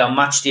rely on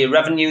match day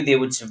revenue, they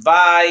would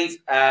survive.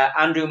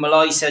 Andrew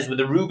Malloy says with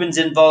the Rubens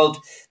involved,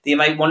 they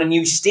might want a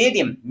new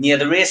stadium near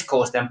the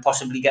racecourse, then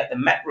possibly get the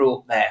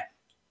Metro there.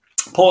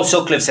 Paul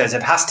Sutcliffe says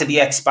it has to be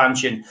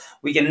expansion.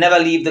 We can never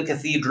leave the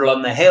cathedral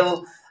on the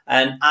hill.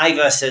 And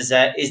Ivor says,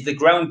 is the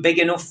ground big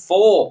enough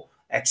for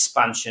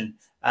expansion?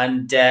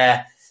 And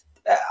a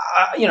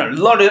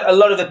lot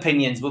of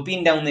opinions. We've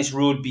been down this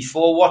road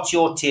before. What's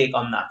your take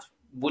on that?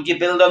 Would you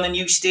build on the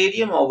new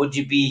stadium or would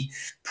you be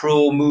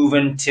pro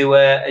moving to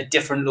a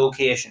different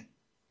location?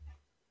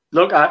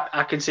 Look,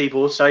 I can see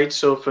both sides.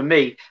 So for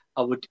me,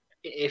 I would,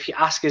 if you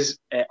ask us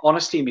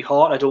honesty in my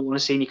heart, I don't want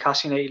to see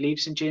Newcastle United leave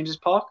St James's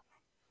Park.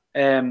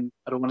 I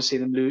don't want to see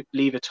them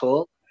leave at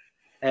all.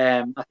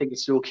 I think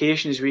its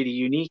location is really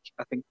unique.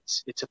 I think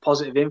it's a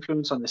positive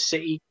influence on the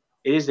city.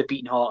 It is the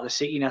beating heart of the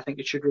city, and I think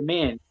it should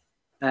remain.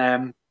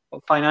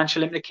 But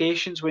financial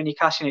implications, when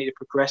Newcastle United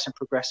progress as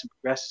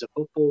a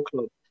football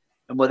club,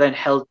 and were then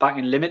held back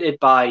and limited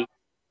by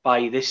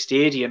this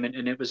stadium.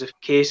 And it was a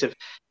case of,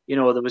 there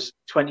was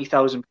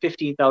 20,000,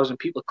 15,000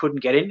 people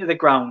couldn't get into the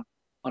ground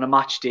on a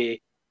match day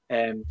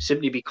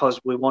simply because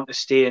we want to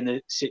stay in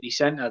the city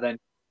centre. Then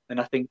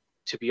I think,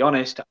 to be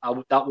honest,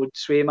 that would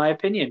sway my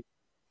opinion.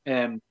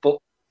 But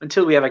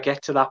until we ever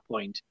get to that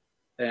point,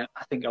 I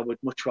think I would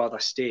much rather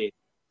stay.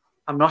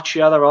 I'm not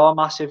sure there are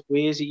massive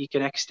ways that you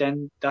can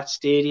extend that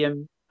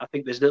stadium. I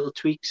think there's little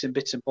tweaks and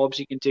bits and bobs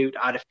you can do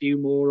to add a few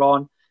more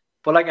on.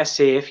 But like I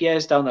say, if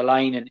years down the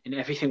line and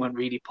everything went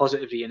really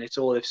positively and it's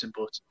all ifs and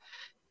buts,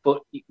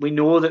 but we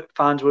know that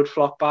fans would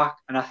flock back.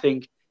 And I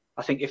think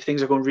if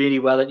things are going really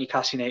well at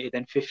Newcastle United,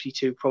 then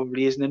 52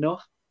 probably isn't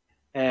enough.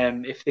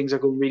 If things are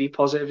going really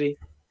positively,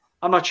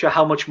 I'm not sure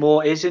how much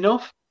more is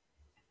enough.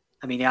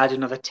 I mean, add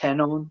another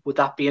 10 on, would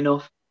that be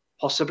enough?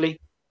 Possibly.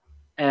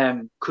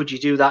 Could you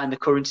do that in the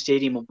current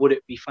stadium, and would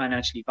it be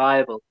financially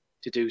viable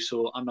to do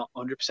so? I'm not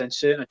 100%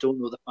 certain. I don't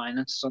know the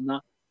finances on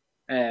that.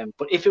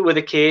 But if it were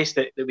the case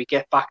that we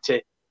get back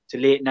to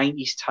late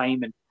 90s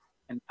time, and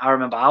I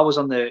remember I was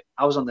on the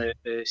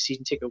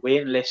season ticket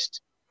waiting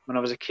list when I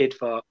was a kid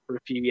for a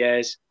few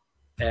years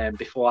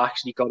before I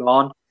actually got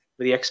on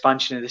with the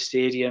expansion of the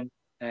stadium.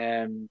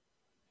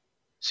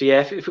 So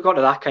yeah, if we got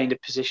to that kind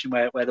of position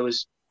where there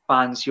was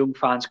young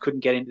fans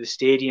couldn't get into the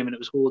stadium and it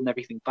was holding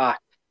everything back,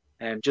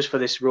 just for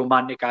this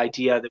romantic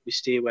idea that we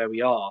stay where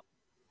we are.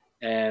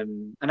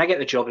 And I get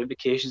the job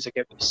implications, I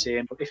get what you're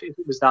saying, but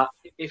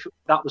if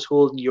that was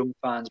holding young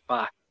fans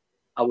back,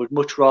 I would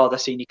much rather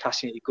see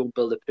Newcastle United go and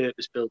build a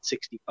purpose-built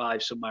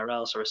 65 somewhere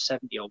else, or a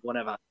 70 or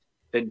whatever,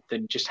 than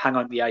just hang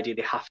on to the idea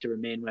they have to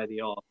remain where they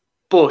are.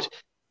 But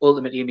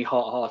ultimately, in my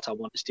heart of hearts, I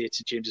want to stay at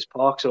St James's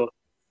Park. So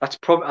that's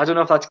probably, I don't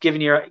know if that's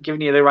giving you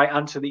the right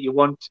answer that you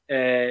want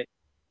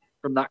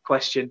from that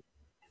question.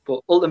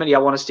 But ultimately, I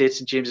want to stay at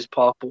St James's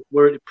Park. But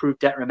were it to prove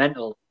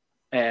detrimental,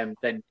 then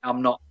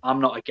I'm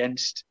not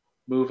against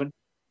moving.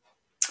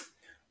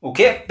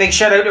 Okay, big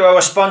shout out to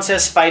our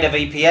sponsors, Spider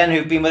VPN,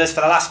 who've been with us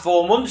for the last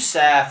 4 months.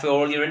 For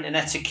all your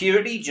internet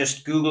security,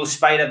 just Google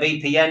Spider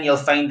VPN, you'll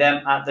find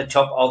them at the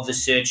top of the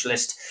search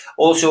list.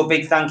 Also, a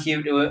big thank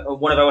you to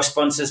one of our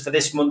sponsors for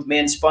this month,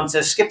 main sponsor,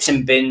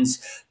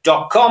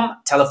 skipsandbins.com,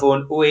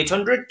 telephone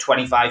 0800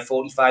 25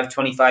 45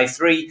 25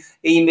 3,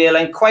 email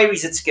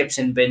inquiries at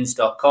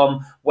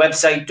skipsandbins.com,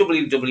 website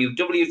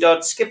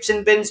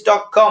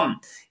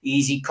www.skipsandbins.com.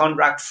 Easy,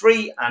 contract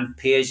free, and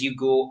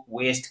pay-as-you-go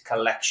waste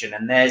collection.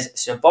 And there's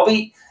Sir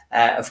Bobby,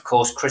 of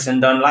course,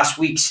 christened on last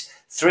week's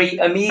Three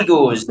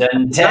Amigos.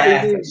 And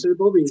Sir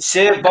Bobby.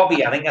 Sir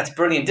Bobby, I think that's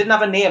brilliant. Didn't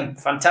have a name.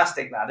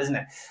 Fantastic, that, isn't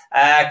it?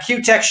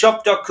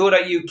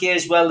 qtechshop.co.uk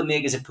as well, the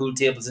makers of pool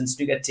tables and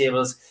snooker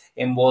tables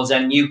in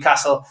Wallsend,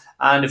 Newcastle.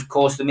 And, of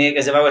course, the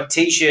makers of our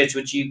T-shirts,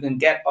 which you can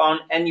get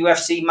on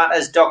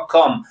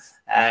nufcmatters.com.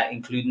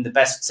 Including the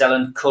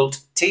best-selling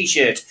Cult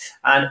T-shirt.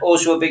 And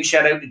also a big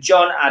shout-out to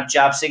John at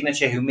Jab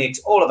Signature, who makes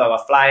all of our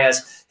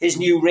flyers. His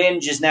new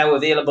range is now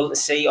available to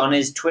see on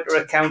his Twitter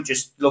account.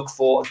 Just look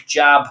for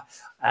Jab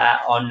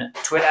on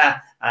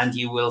Twitter, and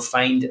you will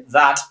find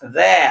that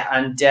there.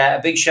 And a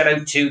big shout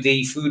out to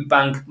the Food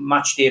Bank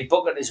Matchday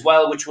Bucket as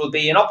well, which will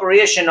be in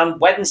operation on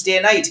Wednesday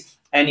night.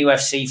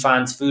 NUFC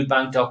fans,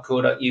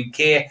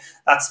 foodbank.co.uk.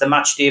 That's the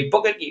Matchday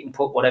Bucket. You can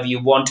put whatever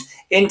you want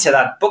into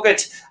that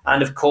bucket,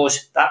 and of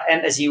course that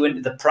enters you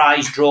into the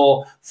prize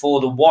draw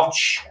for the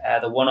watch,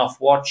 the one-off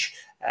watch.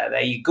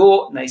 There you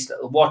go, nice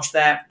little watch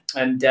there,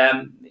 and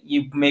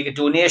you make a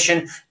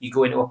donation, you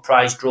go into a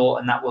prize draw,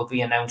 and that will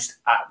be announced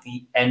at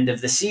the end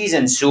of the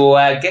season. So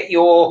get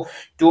your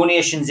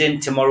donations in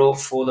tomorrow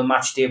for the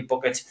Matchday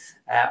Bucket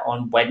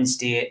on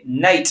Wednesday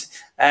night.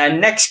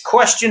 Next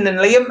question then,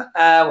 Liam.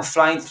 We're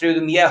flying through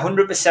them. Yeah,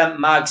 100%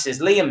 Mag says,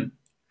 Liam,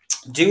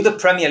 do the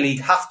Premier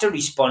League have to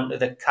respond to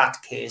the CAT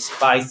case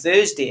by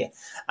Thursday?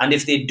 And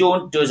if they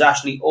don't, does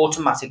Ashley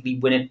automatically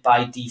win it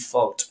by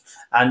default?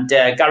 And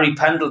Gary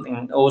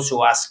Pendleton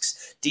also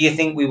asks, do you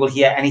think we will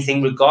hear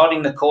anything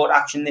regarding the court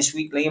action this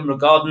week, Liam,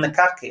 regarding the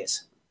CAT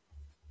case?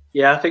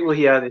 Yeah, I think we'll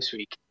hear this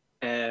week.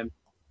 And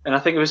I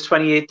think it was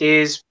 28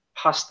 days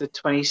past the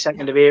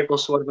 22nd of April,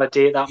 so whatever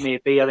date that may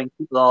be. I think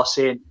people are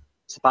saying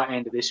it's the back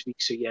end of this week,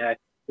 so yeah,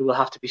 there will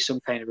have to be some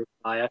kind of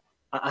reply.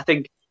 I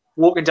think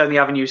walking down the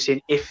avenue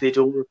saying if they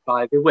don't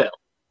reply, they will.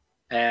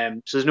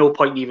 So there's no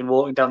point in even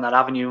walking down that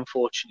avenue,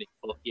 unfortunately.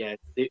 But yeah,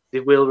 they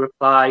will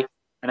reply,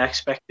 and I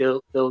expect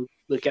they'll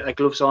get their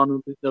gloves on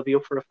and they'll be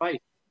up for a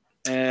fight.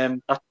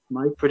 That's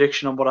my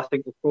prediction on what I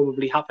think will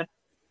probably happen.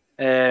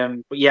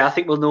 But yeah, I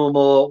think we'll know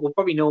more. We'll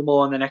probably know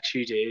more in the next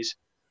few days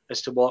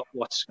as to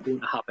what's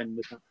going to happen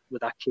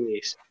with that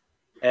case.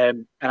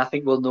 And I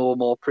think we'll know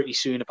more pretty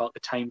soon about the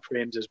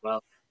timeframes as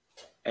well.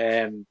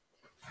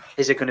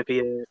 Is it going to be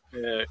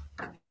a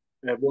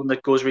one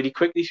that goes really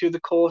quickly through the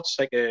courts,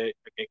 like a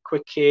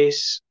quick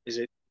case? Is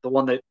it the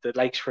one that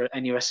likes for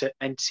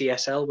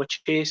NCSL we're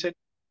chasing?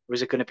 Or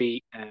is it going to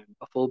be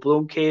a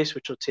full-blown case,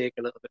 which will take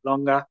a little bit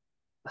longer?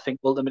 I think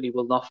ultimately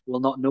we'll not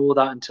know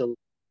that until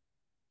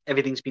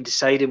everything's been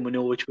decided and we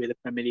know which way the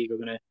Premier League are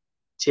going to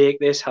take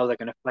this, how they're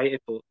going to fight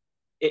it. But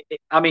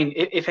I mean,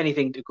 if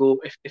anything to go,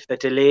 if the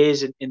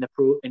delays in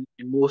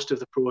most of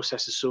the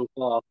processes so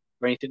far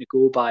or anything to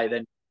go by,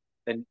 then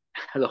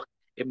look,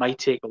 it might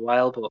take a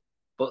while.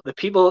 But the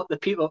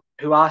people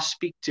who I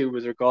speak to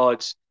with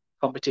regards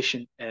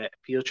competition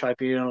appeal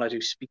tribunal, I do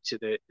speak to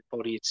the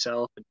body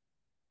itself and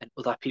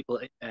other people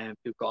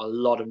who've got a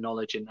lot of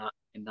knowledge in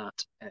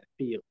that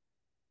field.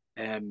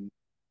 And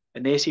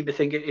they seem to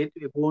think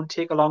it won't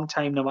take a long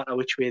time no matter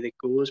which way it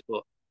goes.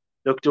 But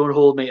look, don't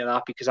hold me to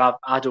that because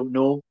I don't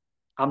know.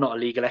 I'm not a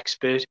legal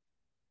expert.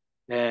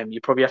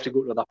 You probably have to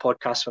go to that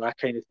podcast for that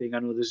kind of thing. I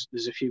know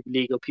there's a few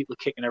legal people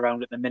kicking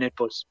around at the minute,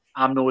 but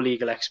I'm no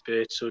legal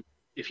expert. So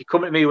if you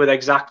come at me with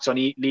exacts on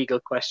legal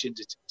questions,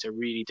 it's a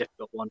really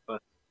difficult one for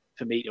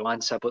me to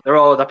answer. But there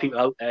are other people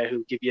out there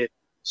who give you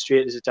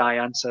straight as a die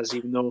answers,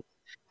 even though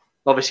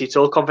obviously it's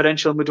all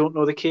confidential and we don't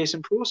know the case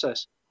and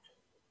process.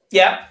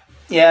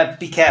 Yeah,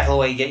 be careful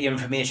where you get your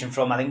information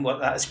from. I think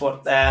that's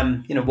what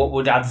what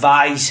would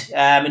advise,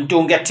 and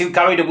don't get too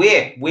carried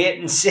away. Wait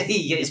and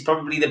see is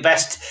probably the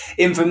best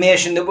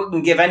information that we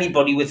can give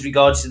anybody with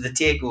regards to the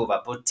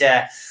takeover. But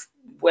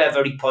we're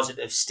very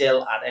positive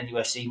still at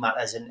NUFC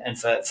Matters, and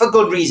for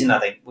good reason. I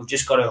think we've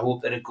just got to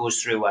hope that it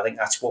goes through. I think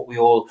that's what we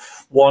all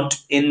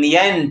want in the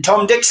end.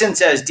 Tom Dixon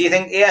says, do you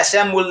think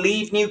ASM will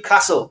leave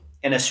Newcastle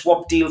in a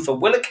swap deal for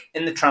Willock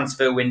in the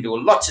transfer window?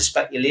 Lots of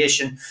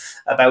speculation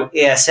about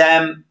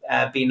ASM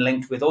being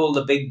linked with all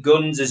the big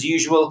guns as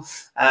usual.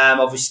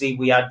 Obviously,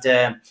 we had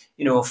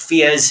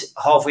fears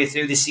halfway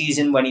through the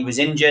season when he was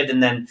injured,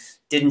 and then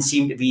didn't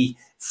seem to be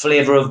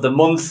flavour of the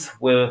month.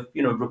 Where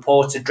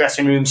reports of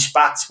dressing room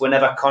spats were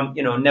never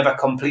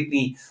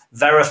completely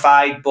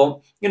verified,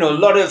 but a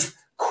lot of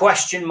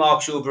question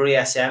marks over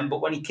ASM. But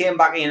when he came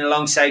back in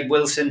alongside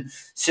Wilson,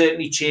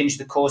 certainly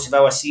changed the course of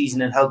our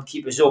season and helped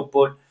keep us up.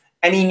 But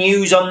any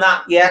news on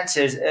that yet?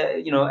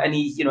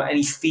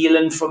 Any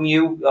feeling from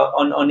you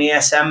on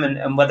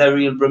ASM and whether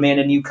he'll remain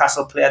a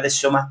Newcastle player this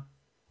summer?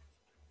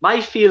 My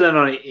feeling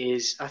on it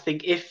is, I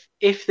think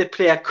if the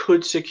player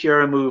could secure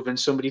a move and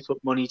somebody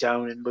put money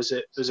down and was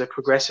a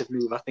progressive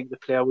move, I think the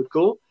player would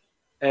go.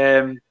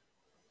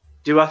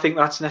 Do I think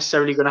that's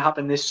necessarily going to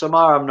happen this summer?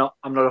 I'm not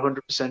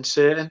 100%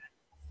 certain.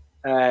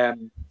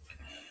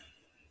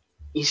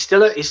 He's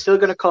still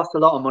going to cost a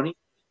lot of money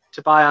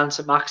to buy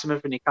Anson Maximum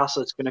for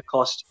Newcastle. It's going to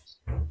cost.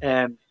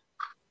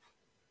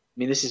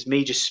 This is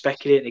me just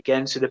speculating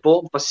again. So they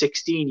bought him for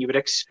 16. You would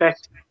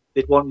expect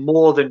they'd want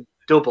more than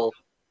double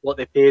what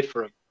they paid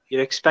for him.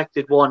 You'd expect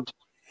they'd want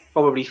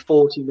probably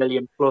 40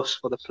 million plus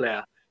for the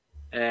player.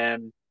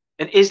 And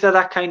is there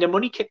that kind of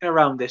money kicking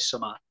around this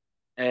summer?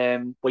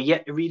 Well,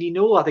 yet to really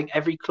know. I think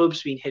every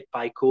club's been hit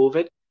by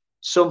COVID.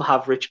 Some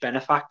have rich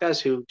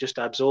benefactors who just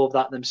absorb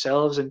that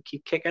themselves and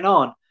keep kicking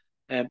on.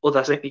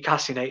 Others, like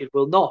Newcastle United,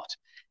 will not.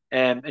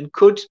 And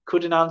could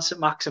an Anson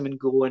Maximin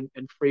go and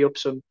free up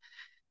some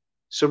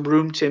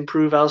room to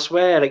improve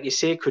elsewhere? Like you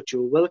say, could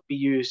Joe Willock be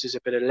used as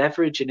a bit of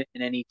leverage in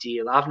any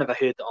deal? I've never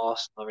heard that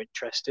Arsenal are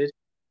interested.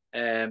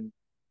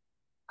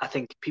 I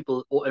think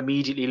people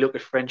immediately look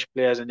at French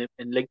players and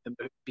link them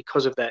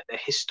because of their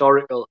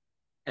historical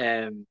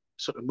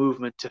sort of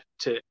movement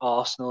to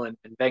Arsenal and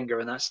Wenger,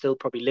 and that's still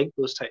probably linked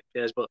those type of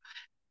players. But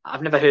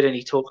I've never heard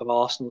any talk of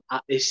Arsenal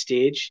at this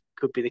stage.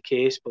 Could be the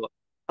case, but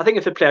I think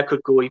if the player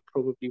could go, he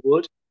probably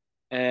would.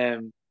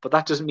 But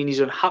that doesn't mean he's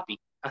unhappy.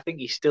 I think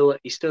he's still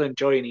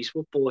enjoying his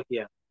football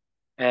here.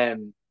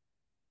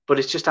 But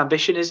it's just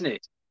ambition, isn't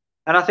it?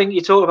 And I think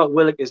you talk about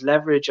Willock as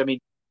leverage. I mean,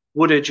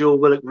 would a Joe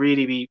Willock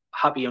really be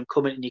happy on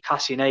coming to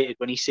Newcastle United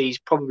when he sees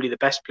probably the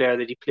best player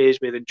that he plays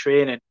with in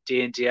training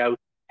day in, day out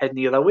heading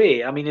the other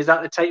way? I mean, is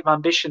that the type of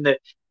ambition that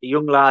a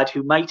young lad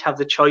who might have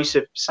the choice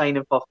of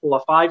signing for 4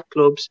 or 5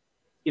 clubs,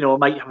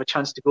 might have a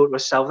chance to go to a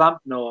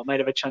Southampton or might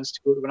have a chance to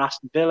go to an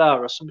Aston Villa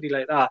or somebody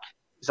like that?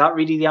 Is that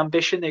really the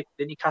ambition that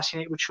Newcastle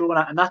United would show?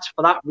 And that's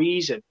for that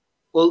reason,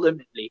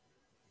 ultimately,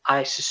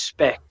 I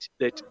suspect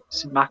that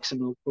St.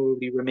 Maximin will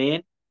probably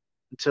remain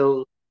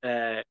until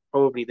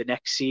probably the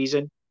next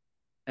season.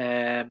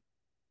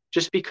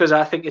 Just because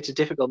I think it's a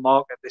difficult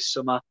market this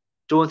summer.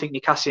 Don't think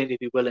Newcastle United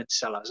will be willing to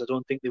sell us. I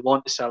don't think they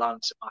want to sell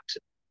Alan St.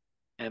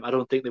 Maximin. I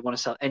don't think they want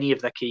to sell any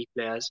of their key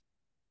players.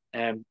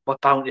 We're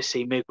bound to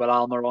see Miguel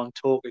Almiron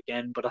talk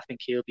again, but I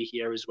think he'll be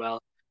here as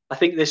well. I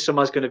think this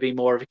summer is going to be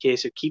more of a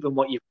case of keeping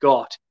what you've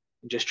got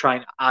and just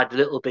trying to add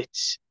little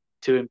bits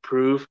to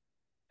improve.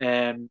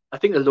 I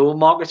think the loan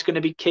market's going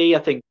to be key. I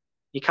think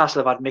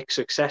Newcastle have had mixed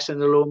success in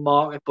the loan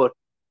market, but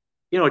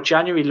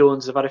January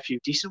loans have had a few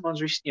decent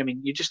ones recently. I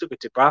mean, you just look at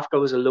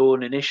Dubravka as a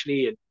loan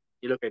initially, and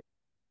you look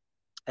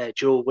at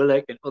Joe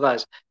Willock and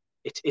others.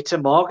 It's a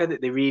market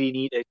that they really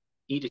need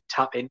to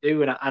tap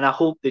into, and I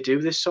hope they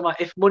do this summer.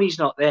 If money's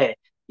not there,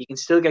 you can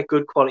still get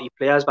good quality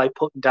players by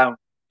putting down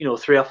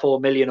 3 or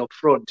 4 million up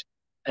front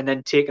and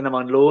then taking them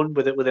on loan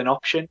with an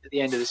option at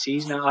the end of the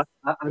season. I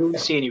don't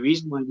see any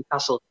reason why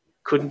Newcastle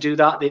couldn't do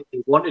that. They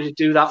wanted to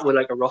do that with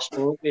like a Ross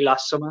Barkley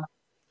last summer.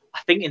 I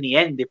think in the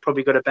end they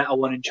probably got a better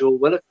one in Joe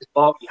Willock, because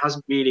Barkley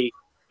hasn't really.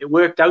 It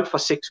worked out for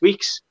 6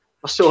 weeks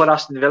or so at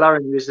Aston Villa,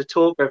 and he was the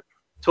talk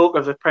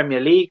of the Premier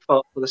League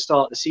for the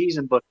start of the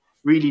season, but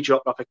really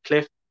dropped off a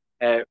cliff.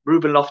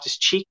 Ruben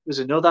Loftus-Cheek was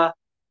another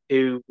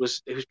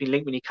who's been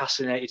linked with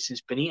Newcastle United since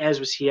Benitez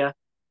was here.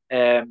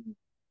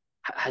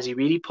 Has he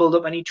really pulled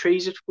up any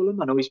trees at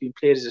Fulham? I know he's been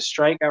played as a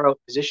striker, out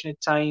of position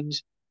at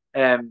times,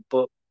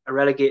 but a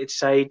relegated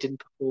side didn't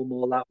perform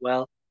all that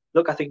well.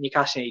 Look, I think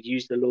Newcastle United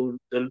used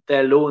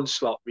their loan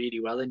slot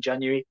really well in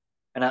January,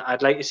 and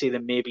I'd like to see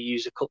them maybe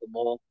use a couple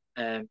more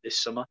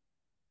this summer.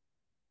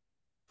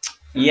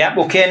 Yeah,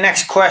 okay,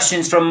 next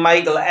question's from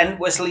Michael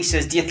Entwistle. He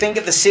says, do you think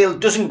if the sale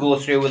doesn't go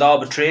through with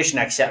arbitration,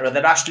 etc.,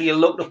 that Ashley will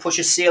look to push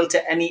a sale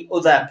to any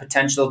other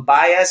potential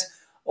buyers,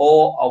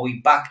 or are we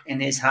back in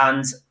his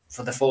hands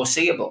for the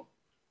foreseeable?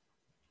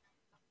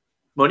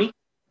 Money.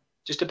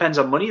 Just depends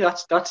on money.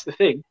 That's the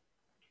thing.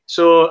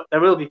 So there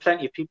will be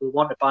plenty of people who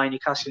want to buy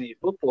Newcastle United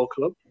Football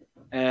Club.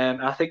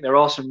 And I think there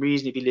are some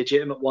reasonably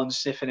legitimate ones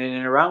sniffing in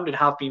and around and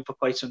have been for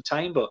quite some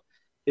time, but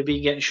they've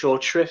been getting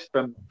short shrift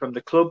from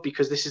the club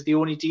because this is the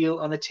only deal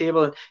on the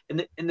table.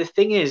 And the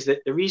thing is that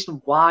the reason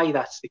why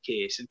that's the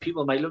case, and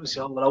people might look and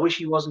say, oh, well, I wish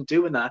he wasn't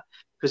doing that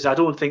because I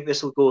don't think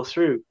this will go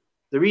through.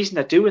 The reason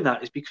they're doing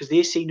that is because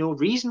they see no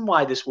reason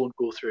why this won't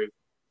go through.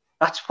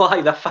 That's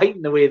why they're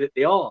fighting the way that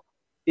they are.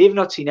 They've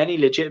not seen any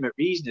legitimate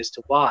reason as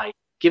to why,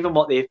 given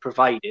what they've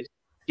provided,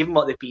 given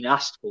what they've been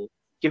asked for,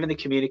 given the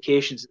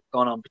communications that have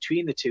gone on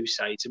between the two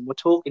sides. And we're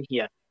talking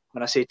here,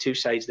 when I say two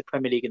sides, the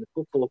Premier League and the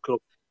Football Club,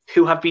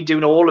 who have been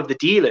doing all of the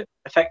dealing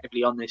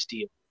effectively on this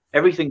deal.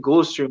 Everything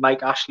goes through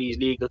Mike Ashley's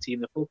legal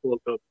team, the Football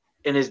Club,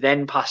 and is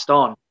then passed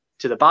on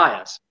to the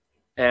buyers.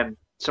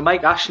 So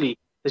Mike Ashley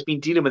has been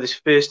dealing with this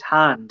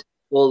firsthand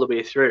all the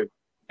way through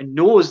and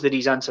knows that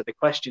he's answered the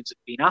questions that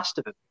have been asked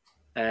of him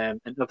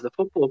and of the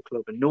Football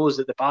Club, and knows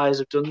that the buyers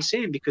have done the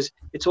same because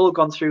it's all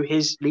gone through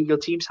his legal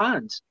team's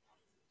hands.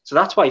 So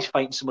that's why he's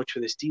fighting so much for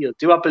this deal.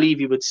 Do I believe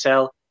he would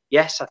sell?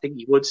 Yes, I think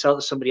he would sell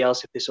to somebody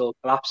else if this all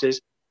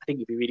collapses. I think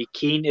he'd be really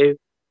keen to.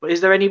 But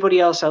is there anybody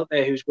else out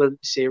there who's willing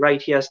to say, right,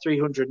 he has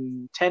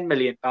 £310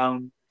 million,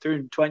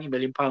 £320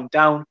 million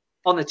down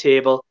on the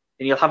table,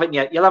 and you'll have it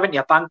in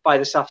your bank by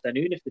this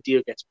afternoon if the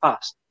deal gets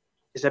passed?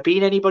 Has there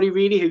been anybody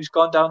really who's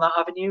gone down that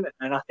avenue?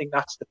 And I think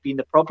that's been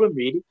the problem,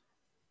 really.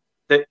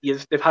 That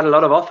they've had a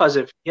lot of offers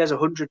of, he has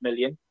 100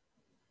 million,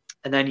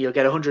 and then you'll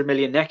get 100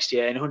 million next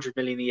year and 100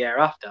 million the year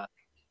after.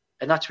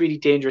 And that's really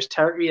dangerous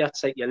territory.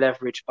 That's like your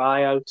leverage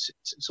buyouts.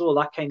 It's all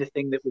that kind of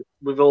thing that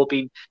we've all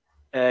been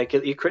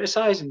guilty of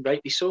criticising,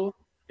 rightly so,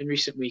 in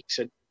recent weeks.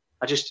 And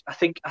I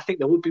think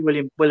there would be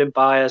willing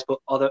buyers, but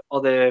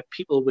other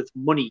people with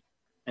money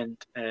and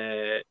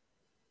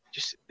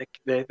just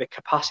the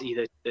capacity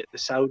that the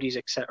Saudis,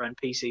 etc., and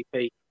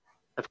PCP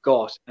have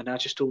got, and I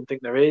just don't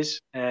think there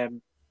is.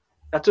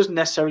 That doesn't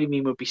necessarily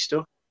mean we'll be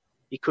stuck.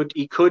 He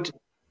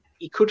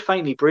could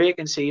finally break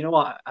and say, you know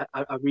what,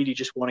 I really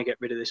just want to get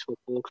rid of this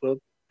football club,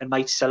 and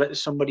might sell it to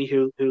somebody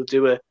who'll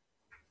do a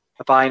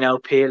buy now,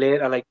 pay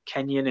later, like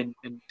Kenyon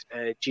and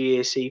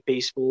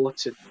GACP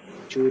Sports and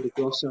Joe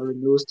DeGrossa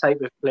and those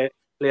type of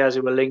players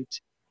who were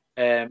linked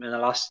in the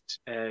last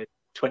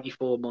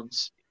 24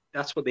 months.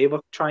 That's what they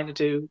were trying to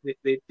do.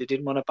 They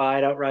didn't want to buy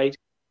it outright.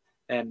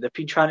 They've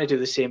been trying to do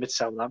the same at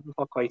Southampton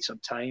for quite some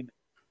time.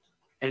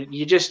 And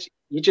you're just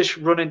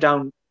running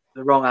down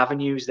the wrong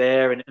avenues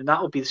there, and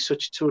that would be so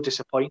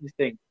disappointing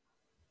thing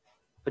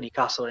for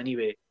Newcastle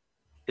anyway,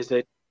 is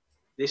that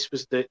this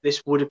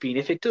would have been,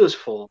 if it does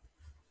fall,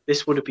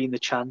 this would have been the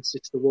chance.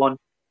 It's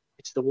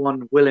the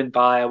one willing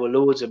buyer with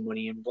loads of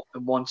money and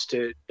wants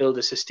to build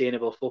a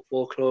sustainable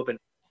football club, and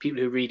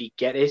people who really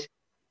get it,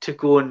 to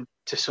go into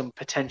some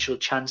potential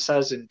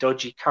chances and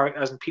dodgy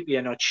characters and people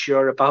you're not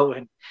sure about.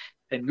 And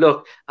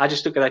look, I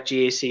just look at that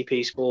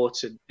JCP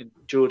Sports and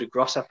Joe de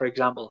Grosser, for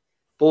example.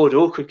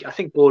 I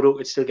think Bordeaux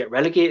could still get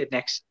relegated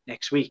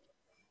next week.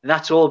 And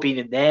that's all been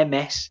in their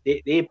mess.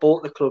 They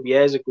bought the club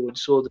years ago and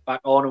sold it back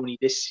on only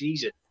this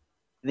season.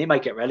 And they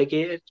might get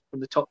relegated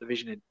from the top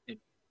division in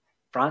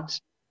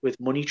France with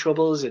money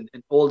troubles. And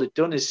all they've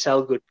done is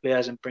sell good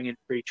players and bring in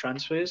free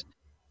transfers.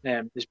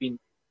 There's been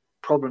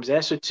problems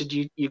there. So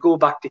you go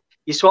back to,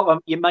 you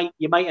swap, you might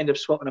end up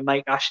swapping a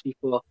Mike Ashley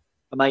for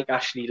a Mike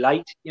Ashley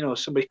light,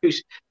 somebody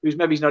who's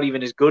maybe not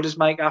even as good as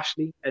Mike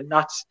Ashley, and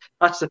that's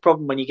the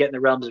problem when you get in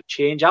the realms of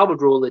change. I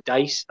would roll the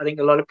dice. I think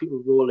a lot of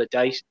people roll the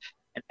dice,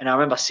 and I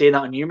remember saying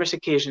that on numerous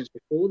occasions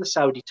before the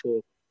Saudi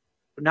tour.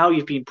 But now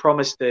you've been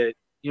promised the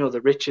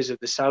riches of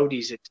the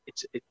Saudis.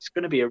 It's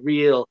going to be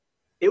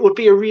it would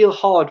be a real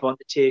hard one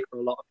to take for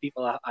a lot of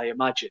people, I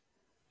imagine,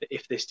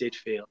 if this did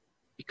fail,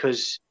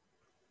 because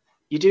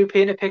you do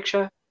paint a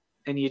picture.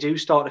 And you do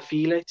start to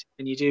feel it,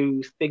 and you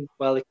do think,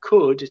 well,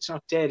 it's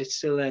not dead, it's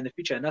still there in the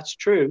future, and that's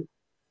true.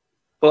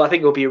 But I think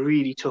it'll be a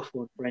really tough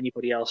one for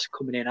anybody else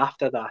coming in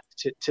after that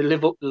to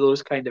live up to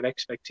those kind of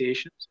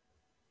expectations.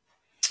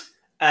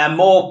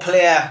 More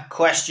player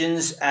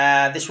questions.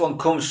 This one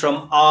comes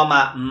from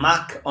Armour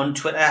Mac on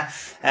Twitter.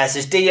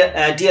 Says, Dear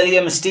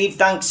Liam and Steve,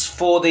 thanks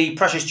for the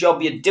precious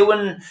job you're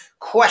doing.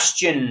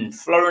 Question: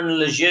 Florent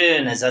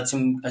Lejeune has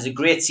a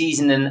great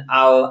season in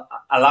Al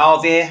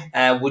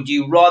Ahly. Would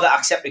you rather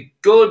accept a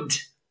good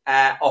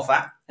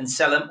offer and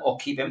sell him, or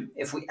keep him?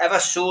 If we ever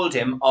sold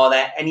him, are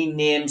there any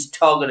names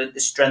targeted to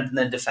strengthen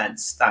the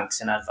defence?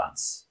 Thanks in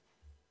advance.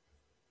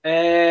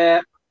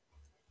 I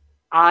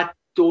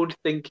don't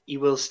think he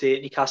will stay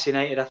at Newcastle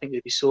United. I think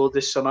he'll be sold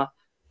this summer.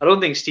 I don't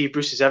think Steve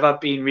Bruce has ever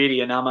been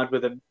really enamoured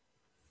with him.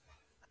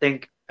 I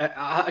think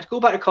I'd go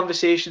back to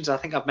conversations. I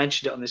think I've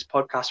mentioned it on this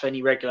podcast. For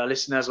any regular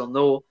listeners will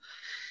know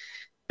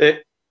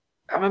that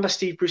I remember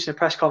Steve Bruce in a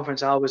press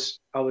conference I was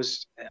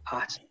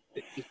at.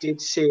 He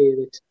did say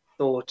that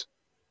thought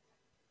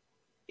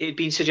it had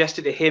been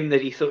suggested to him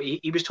that he thought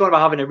he was talking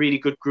about having a really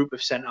good group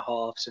of centre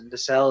halves, and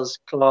Lascelles,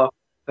 Clark,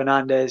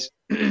 Fernandes,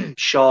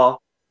 Shaw,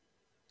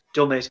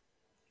 Dummett.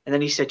 And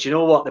then he said, you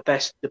know what,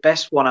 the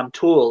best one I'm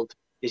told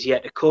is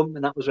yet to come.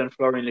 And that was when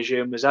Florian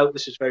Lejeune was out.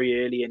 This was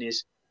very early in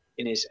his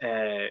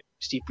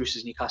Steve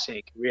Bruce's Newcastle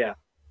career.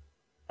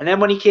 And then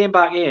when he came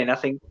back in, I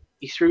think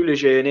he threw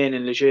Lejeune in,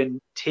 and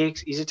Lejeune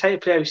he's a type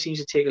of player who seems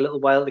to take a little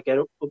while to get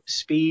up to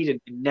speed,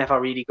 and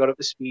never really got up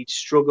to speed,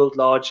 struggled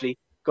largely,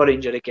 got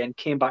injured again,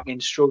 came back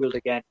in, struggled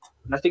again.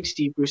 And I think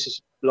Steve Bruce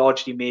has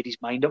largely made his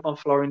mind up on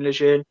Florian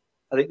Lejeune.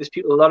 I think there's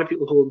a lot of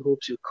people holding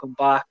hopes he'll come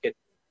back and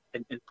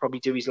probably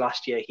do his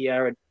last year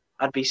here, and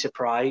I'd be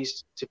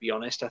surprised, to be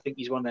honest. I think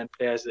he's one of them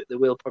players that they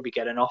will probably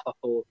get an offer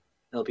for, and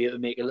they'll be able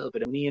to make a little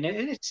bit of money in it.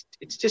 And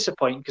it's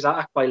disappointing because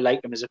I quite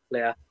like him as a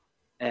player.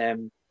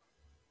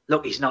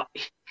 Look, he's not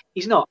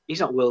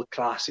world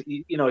class.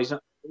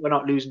 We're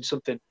not losing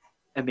something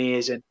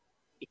amazing.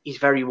 He's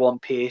very one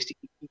paced.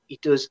 He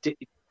does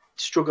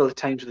struggle at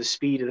times with the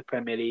speed of the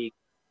Premier League.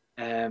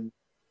 A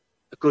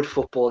good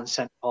football and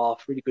centre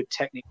half, really good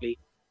technically,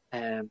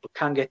 but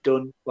can get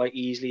done quite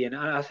easily. And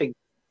I think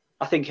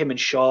him and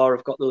Shaw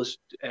have got those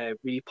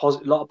really a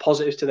lot of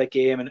positives to their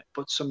game,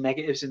 but some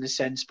negatives in a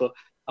sense. But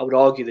I would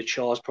argue that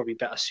Shaw's probably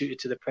better suited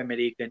to the Premier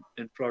League than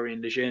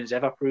Florian Lejeune's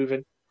ever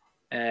proven.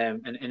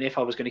 And if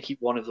I was going to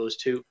keep one of those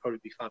two, it'd probably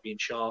be Fabian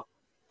Shaw.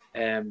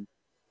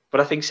 But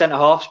I think centre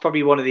half's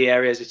probably one of the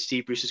areas that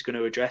Steve Bruce is going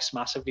to address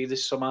massively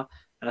this summer.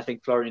 And I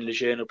think Florian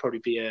Lejeune will probably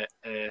be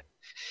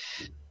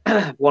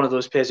one of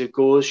those players who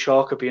goes.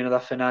 Shaw could be another.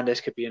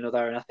 Fernandes could be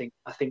another. And I think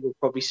we'll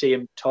probably see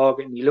him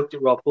targeting. He looked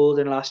at Rob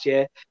Holding last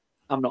year.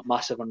 I'm not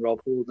massive on Rob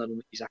Holding. I don't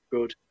think he's that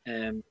good.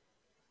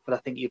 But I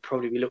think you'd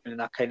probably be looking in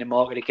that kind of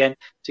market again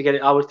to get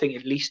it. I would think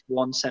at least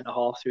one centre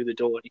half through the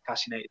door at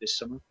Newcastle United this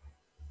summer.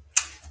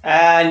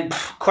 And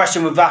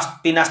question we've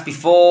been asked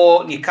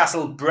before,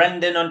 Newcastle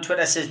Brendan on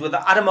Twitter says, with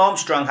Adam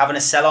Armstrong having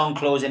a sell-on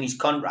clause in his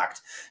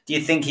contract, do you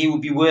think he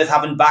would be worth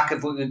having back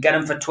if we could get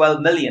him for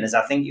 12 million? As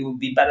I think he would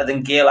be better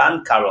than Gale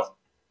and Carroll.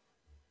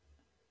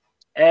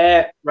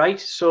 Right.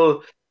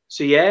 So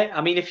yeah.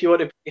 I mean, if you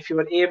were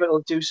able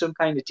to do some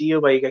kind of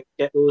deal where you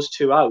get those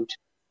two out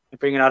and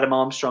bring Adam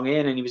Armstrong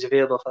in, and he was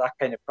available for that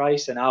kind of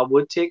price, then I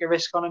would take a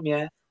risk on him.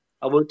 Yeah,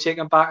 I would take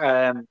him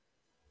back.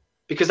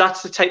 Because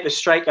that's the type of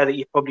striker that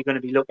you're probably going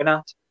to be looking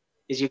at.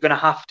 Is you're going to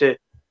have to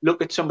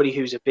look at somebody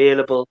who's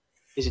available,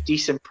 is a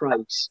decent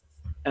price,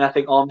 and I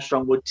think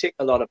Armstrong would tick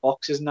a lot of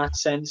boxes in that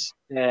sense.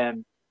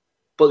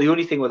 But the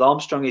only thing with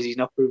Armstrong is he's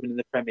not proven in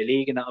the Premier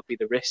League, and that would be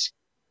the risk.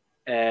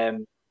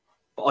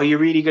 But are you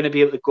really going to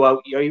be able to go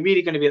out? Are you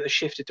really going to be able to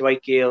shift to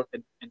Dwight Gale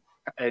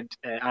and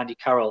Andy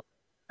Carroll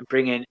and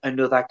bring in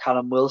another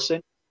Callum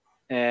Wilson,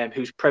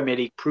 who's Premier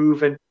League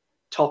proven,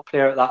 top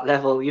player at that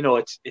level? You know,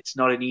 it's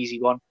not an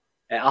easy one.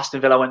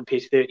 Aston Villa went and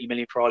paid 30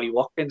 million for Ollie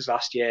Watkins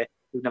last year,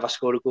 who never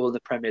scored a goal in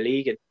the Premier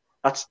League, and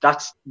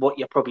that's what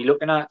you're probably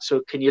looking at.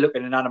 So can you look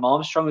at an Adam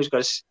Armstrong who's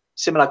got a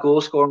similar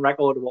goal scoring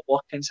record to what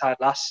Watkins had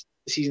the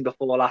season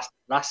before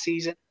last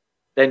season?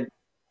 Then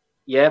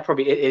yeah,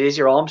 probably it is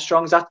your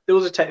Armstrongs.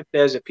 Those are the type of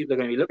players that people are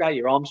going to be looking at,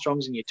 your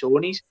Armstrongs and your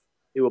Tonys,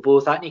 who were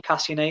both at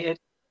Newcastle United.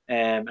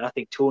 And I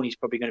think Tony's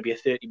probably going to be a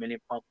 £30 million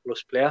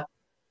plus player.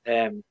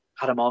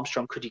 Adam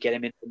Armstrong, could you get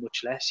him in for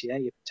much less? Yeah,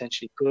 you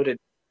potentially could.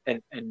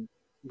 And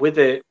with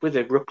a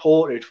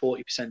reported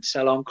 40%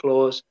 sell-on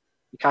clause,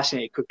 Newcastle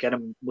United could get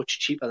him much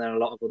cheaper than a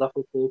lot of other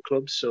football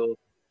clubs. So,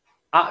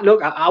 I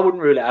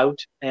wouldn't rule it out.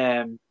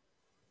 The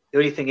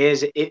only thing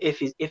is,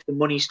 if the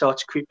money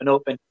starts creeping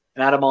up and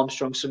Adam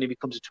Armstrong suddenly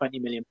becomes a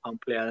 £20 million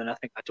player, then I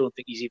don't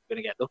think he's even going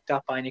to get looked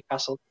at by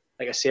Newcastle.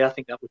 Like I say, I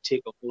think that would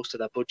take up most of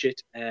their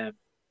budget.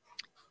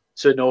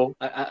 So no,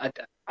 I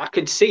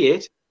can see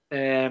it.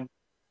 And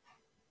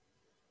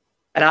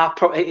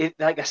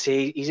like I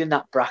say, he's in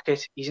that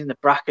bracket. He's in the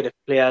bracket of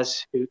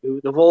players who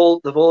they've all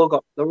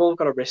got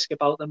a risk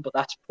about them. But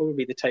that's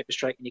probably the type of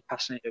striker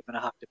Newcastle are going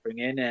to have to bring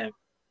in. And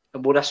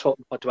would I swap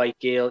for Dwight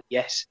Gale?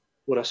 Yes.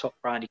 Would I swap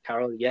for Andy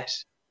Carroll?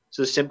 Yes.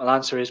 So the simple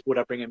answer is, would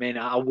I bring him in?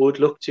 I would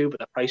look to, but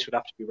the price would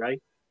have to be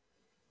right.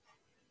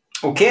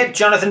 Okay,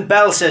 Jonathan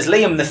Bell says,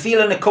 Liam, the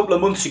feeling a couple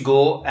of months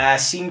ago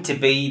seemed to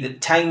be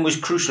that time was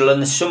crucial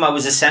and the summer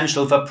was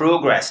essential for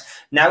progress.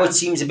 Now it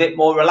seems a bit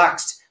more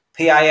relaxed.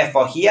 PIF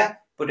are here,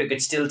 but it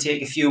could still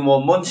take a few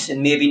more months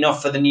and maybe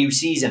not for the new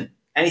season.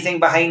 Anything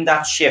behind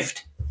that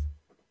shift?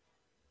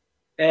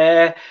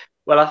 Well,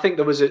 I think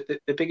there was the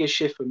biggest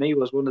shift for me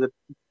was one of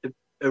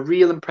a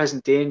real and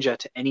present danger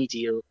to any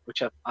deal,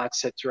 which I'd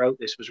said throughout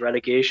this, was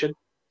relegation.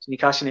 So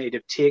Newcastle United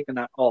have taken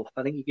that off.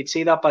 I think you could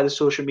see that by the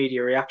social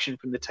media reaction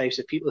from the types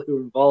of people who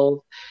were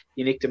involved.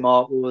 Your Nick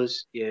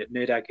DeMarco's, your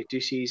Murdoch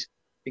Caduce's.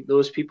 I think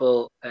those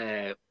people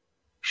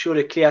showed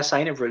a clear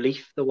sign of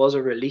relief. There was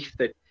a relief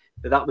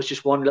that was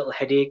just one little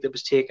headache that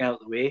was taken out of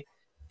the way.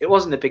 It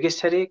wasn't the biggest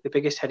headache. The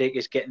biggest headache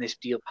is getting this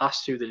deal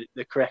passed through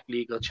the correct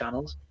legal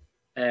channels.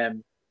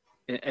 And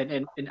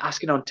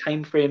asking on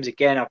timeframes,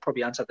 again, I've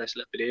probably answered this a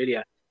little bit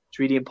earlier. It's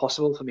really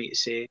impossible for me to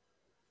say.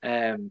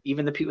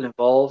 Even the people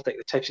involved, like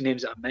the types of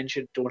names that I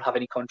mentioned, don't have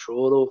any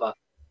control over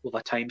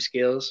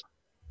timescales.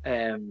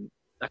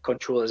 That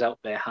control is out of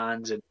their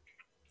hands. And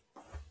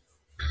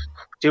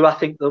do I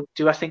think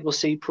we'll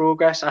see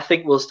progress? I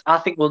think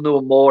we'll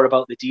know more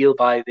about the deal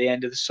by the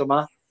end of the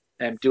summer.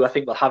 Do I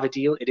think we'll have a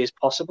deal? It is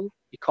possible.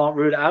 You can't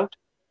rule it out.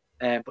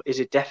 But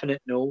is it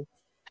definite? No.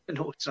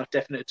 No, it's not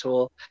definite at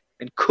all.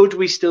 And could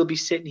we still be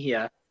sitting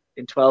here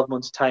in 12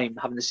 months' time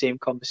having the same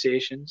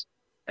conversations?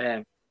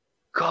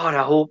 God,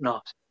 I hope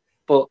not.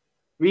 But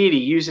really,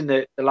 using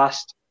the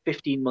last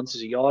 15 months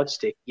as a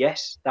yardstick,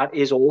 yes, that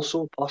is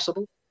also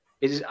possible.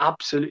 It is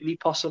absolutely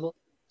possible.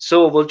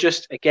 So we'll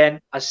just, again,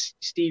 as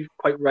Steve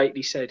quite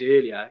rightly said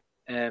earlier,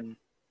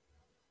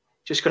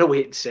 just got to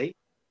wait and see.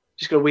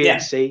 Just got to wait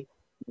and see.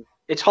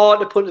 It's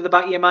hard to put to the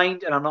back of your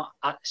mind, and I'm not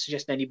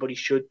suggesting anybody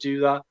should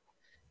do that.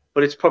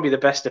 But it's probably the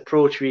best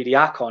approach, really.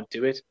 I can't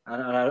do it.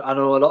 And I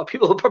know a lot of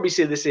people will probably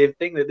say the same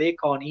thing, that they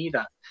can't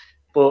either.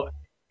 But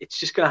it's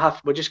just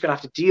we're just gonna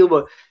have to deal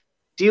with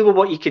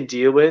what you can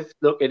deal with.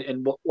 Look,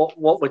 and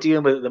what we're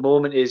dealing with at the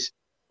moment is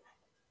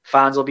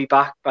fans will be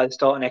back by the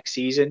start of next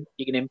season.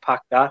 You can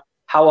impact that.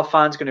 How are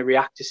fans going to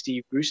react to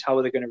Steve Bruce? How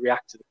are they going to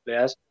react to the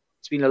players?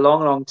 It's been a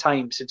long, long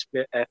time since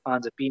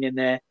fans have been in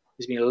there.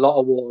 There's been a lot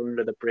of water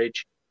under the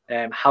bridge.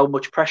 How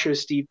much pressure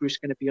is Steve Bruce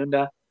going to be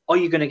under? Are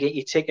you going to get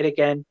your ticket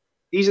again?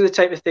 These are the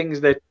type of things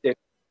that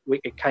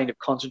we can kind of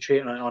concentrate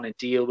on and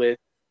deal with.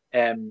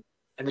 And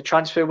the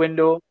transfer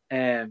window,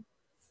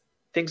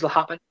 things will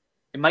happen.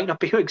 It might not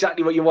be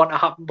exactly what you want to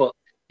happen, but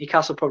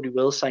Newcastle probably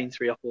will sign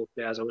 3 or 4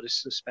 players, I would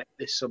suspect,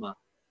 this summer.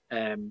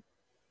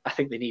 I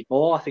think they need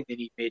more. I think they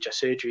need major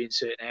surgery in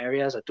certain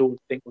areas. I don't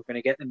think we're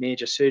going to get the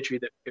major surgery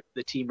that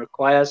the team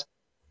requires.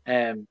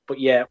 But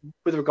yeah,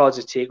 with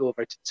regards to takeover,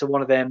 it's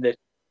one of them that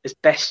as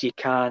best you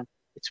can,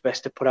 it's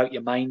best to put out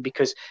your mind,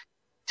 because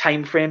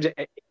timeframes,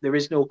 there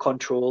is no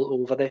control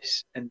over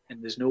this, and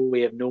there's no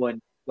way of knowing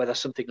whether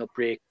something will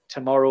break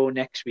tomorrow,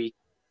 next week,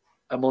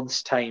 a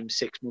month's time,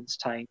 6 months'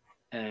 time.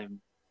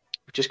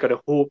 We've just got to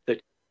hope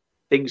that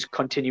things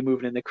continue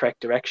moving in the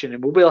correct direction,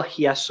 and we will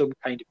hear some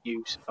kind of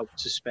news, I would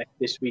suspect,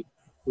 this week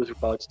with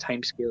regards to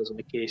timescales on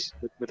the case,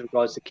 with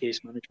regards to case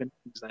management,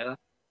 things like that.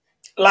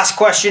 Last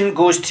question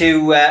goes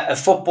to a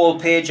football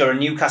page or a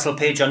Newcastle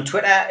page on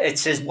Twitter. It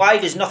says, why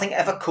does nothing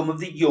ever come of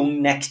the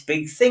young next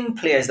big thing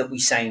players that we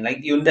sign,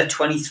 like the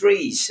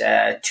under-23s,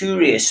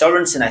 Toure,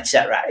 Sorensen,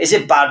 etc.? Is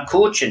it bad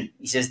coaching?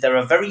 He says, there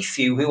are very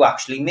few who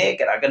actually make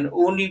it. I can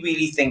only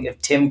really think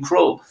of Tim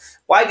Krul.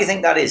 Why do you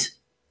think that is?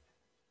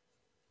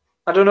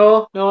 I don't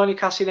know. No,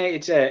 Newcastle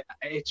United,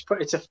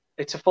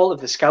 it's a fault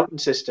of the scouting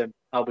system,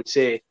 I would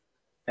say.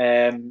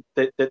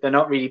 That they're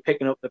not really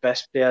picking up the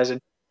best players,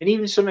 and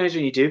even sometimes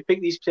when you do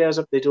pick these players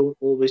up, they don't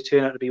always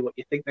turn out to be what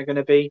you think they're going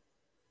to be.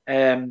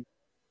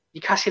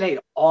 Newcastle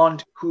United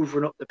aren't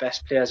hoovering up the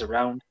best players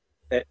around.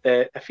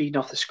 They're feeding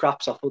off the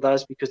scraps off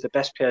others because the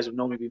best players have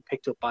normally been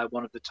picked up by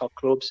one of the top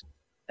clubs.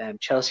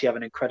 Chelsea have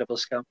an incredible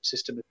scouting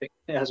system to pick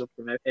players up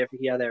from every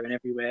here, there, and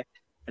everywhere,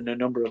 and a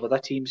number of other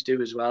teams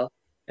do as well.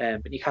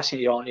 But Newcastle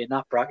United aren't in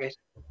that bracket.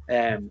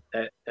 They're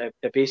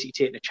basically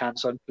taking a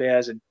chance on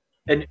players, and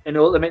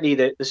ultimately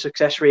the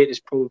success rate is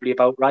probably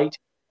about right.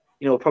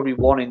 You know, probably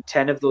 1 in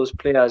 10 of those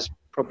players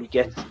probably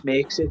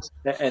makes it,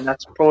 and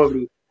that's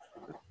probably,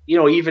 you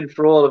know, even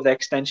for all of the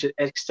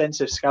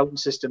extensive scouting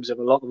systems of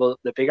a lot of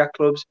the bigger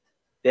clubs,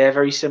 they're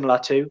very similar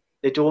too.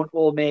 They don't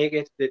all make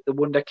it. The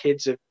wonder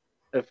kids of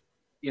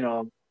you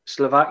know,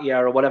 Slovakia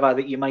or whatever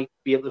that you might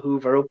be able to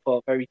hoover up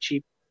for very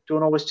cheap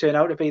don't always turn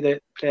out to be the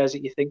players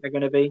that you think they're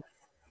going to be.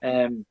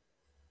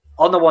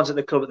 On the ones at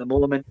the club at the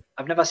moment,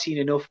 I've never seen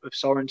enough of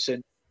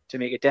Sorensen to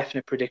make a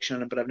definite prediction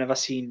on him, but I've never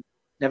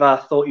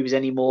thought he was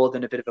any more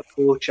than a bit of a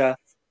poacher.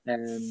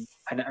 And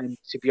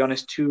to be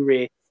honest,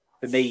 Toure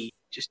for me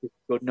just isn't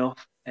good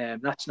enough.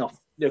 That's not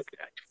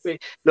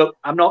look.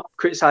 I'm not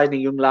criticising a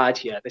young lad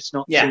here. That's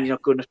not saying he's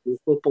not good enough to be a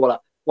footballer.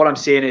 What I'm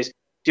saying is,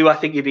 do I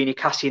think he'll be a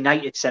Newcastle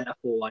United centre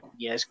forward in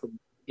years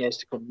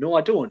to come? No,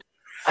 I don't.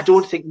 I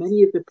don't think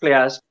many of the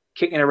players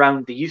kicking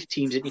around the youth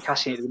teams at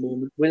Newcastle United at the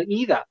moment will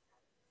either.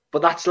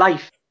 But that's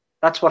life.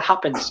 That's what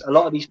happens. A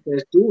lot of these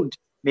players don't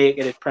make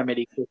it at Premier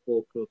League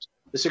football clubs.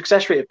 The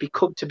success rate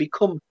to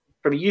become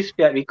from a youth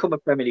player to become a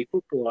Premier League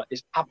footballer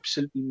is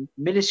absolutely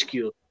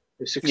minuscule.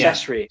 The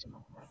success rate,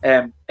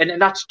 and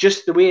that's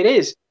just the way it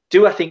is.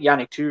 Do I think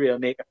Yannick Toure will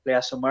make a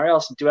player somewhere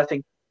else? And do I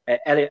think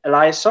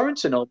Elias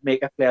Sorensen will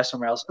make a player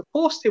somewhere else? Of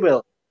course they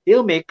will.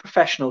 They'll make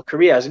professional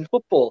careers in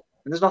football,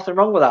 and there's nothing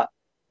wrong with that.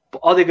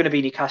 But are they going to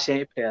be Newcastle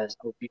United players?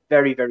 I would be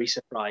very, very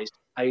surprised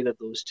either of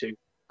those two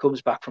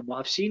comes back from what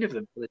I've seen of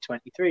them for the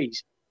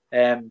 23s.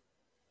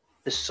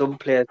 There's some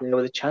players there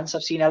with a chance.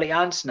 I've seen Elliot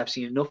Anderson. I've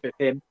seen enough of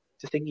him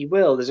to think he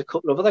will. There's a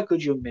couple of other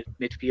good young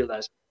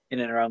midfielders in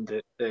and around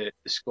the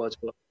squads,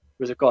 but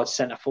with regard to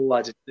centre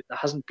forwards, there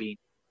hasn't been.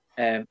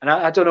 And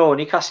I don't know,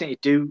 Newcastle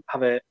United do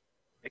have a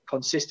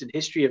consistent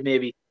history of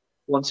maybe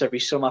once every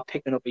summer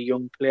picking up a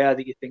young player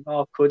that you think,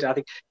 oh, could. I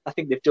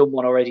think they've done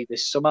one already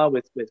this summer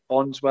with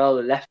Bondswell,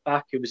 the left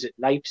back who was at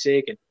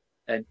Leipzig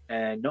and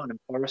Nottingham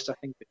Forest, I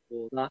think,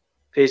 before that.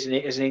 Plays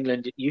as an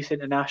England youth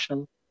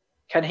international.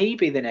 Can he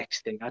be the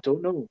next thing? I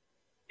don't know.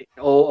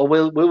 Or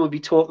will we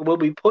be talking? Will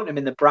we put him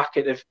in the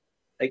bracket of,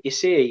 like you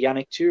say,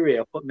 Yannick Toure,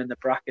 or put him in the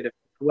bracket of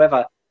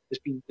whoever?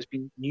 There's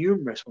been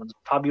numerous ones,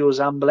 Fabio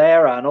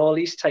Zamblera and all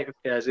these type of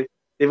players.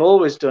 They've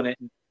always done it,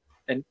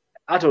 and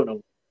I don't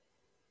know.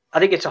 I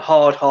think it's a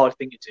hard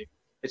thing to do.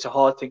 It's a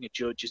hard thing to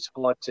judge. It's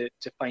hard to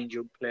find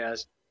young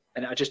players,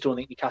 and I just don't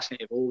think Newcastle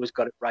have always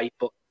got it right.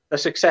 But the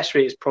success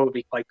rate is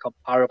probably quite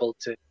comparable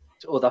to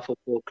other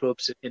football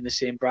clubs in the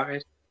same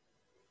bracket.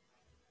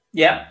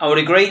 Yeah, I would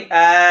agree.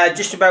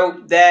 Just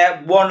about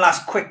there, one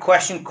last quick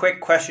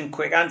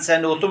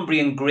answer.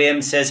 Northumbrian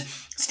Graham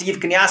says,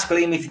 Steve, can you ask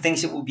Liam if he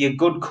thinks it would be a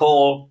good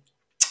call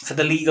for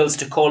the legals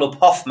to call up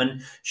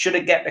Hoffman should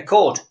it get to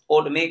court,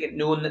 or to make it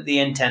known that they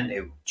intend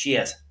to?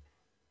 Cheers.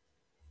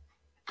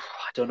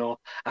 I don't know.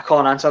 I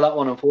can't answer that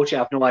one, unfortunately.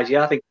 I have no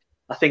idea.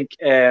 I think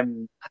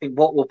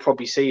what we'll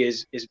probably see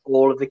is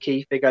all of the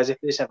key figures, if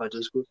this ever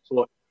does go to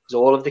court,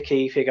 all of the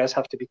key figures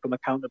have to become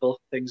accountable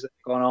for things that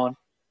have gone on.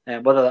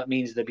 And whether that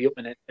means they'll be up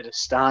at a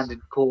stand in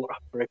court,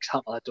 for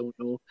example, I don't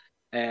know.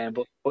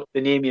 But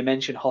the name you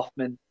mentioned,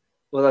 Hoffman,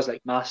 others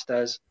like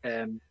Masters,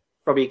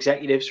 probably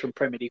executives from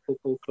Premier League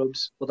football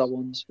clubs, other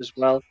ones as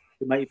well,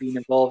 who might have been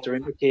involved or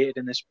implicated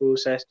in this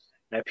process.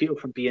 People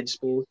from beIN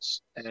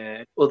Sports,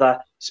 other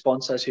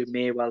sponsors who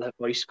may well have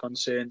voiced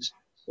concerns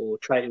or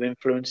try to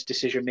influence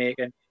decision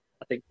making.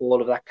 I think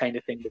all of that kind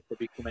of thing will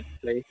probably come into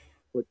play.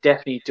 But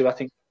definitely, do I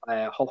think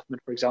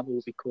Hoffman, for example,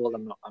 will be called?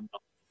 I'm not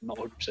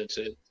 100%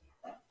 certain.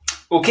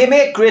 Okay,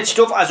 mate, great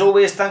stuff. As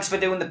always, thanks for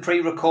doing the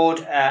pre-record.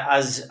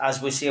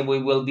 As we say,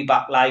 we will be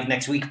back live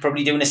next week,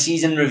 probably doing a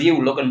season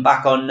review, looking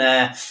back on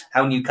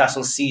how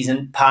Newcastle's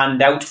season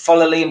panned out.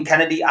 Follow Liam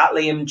Kennedy at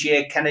Liam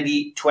J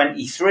Kennedy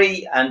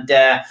 23, and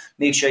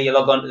make sure you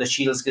log on to the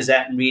Shields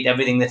Gazette and read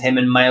everything that him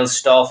and Miles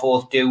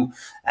Starforth do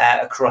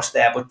across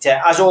there. But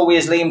as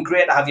always, Liam,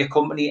 great to have your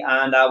company,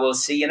 and I will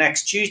see you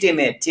next Tuesday,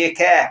 mate. Take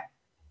care.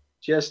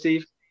 Cheers,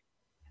 Steve.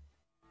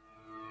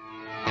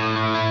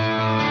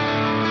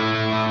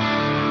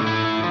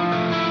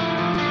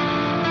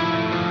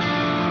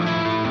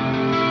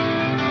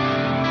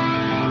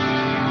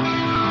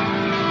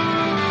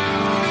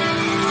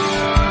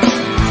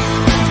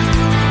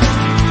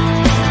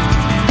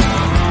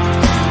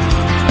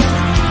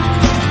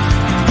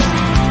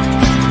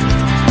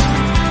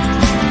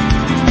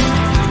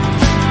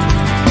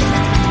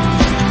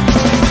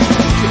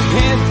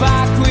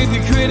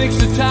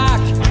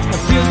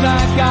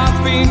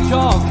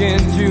 Talking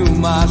to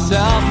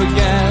myself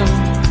again.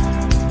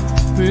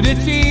 But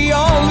it's the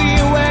only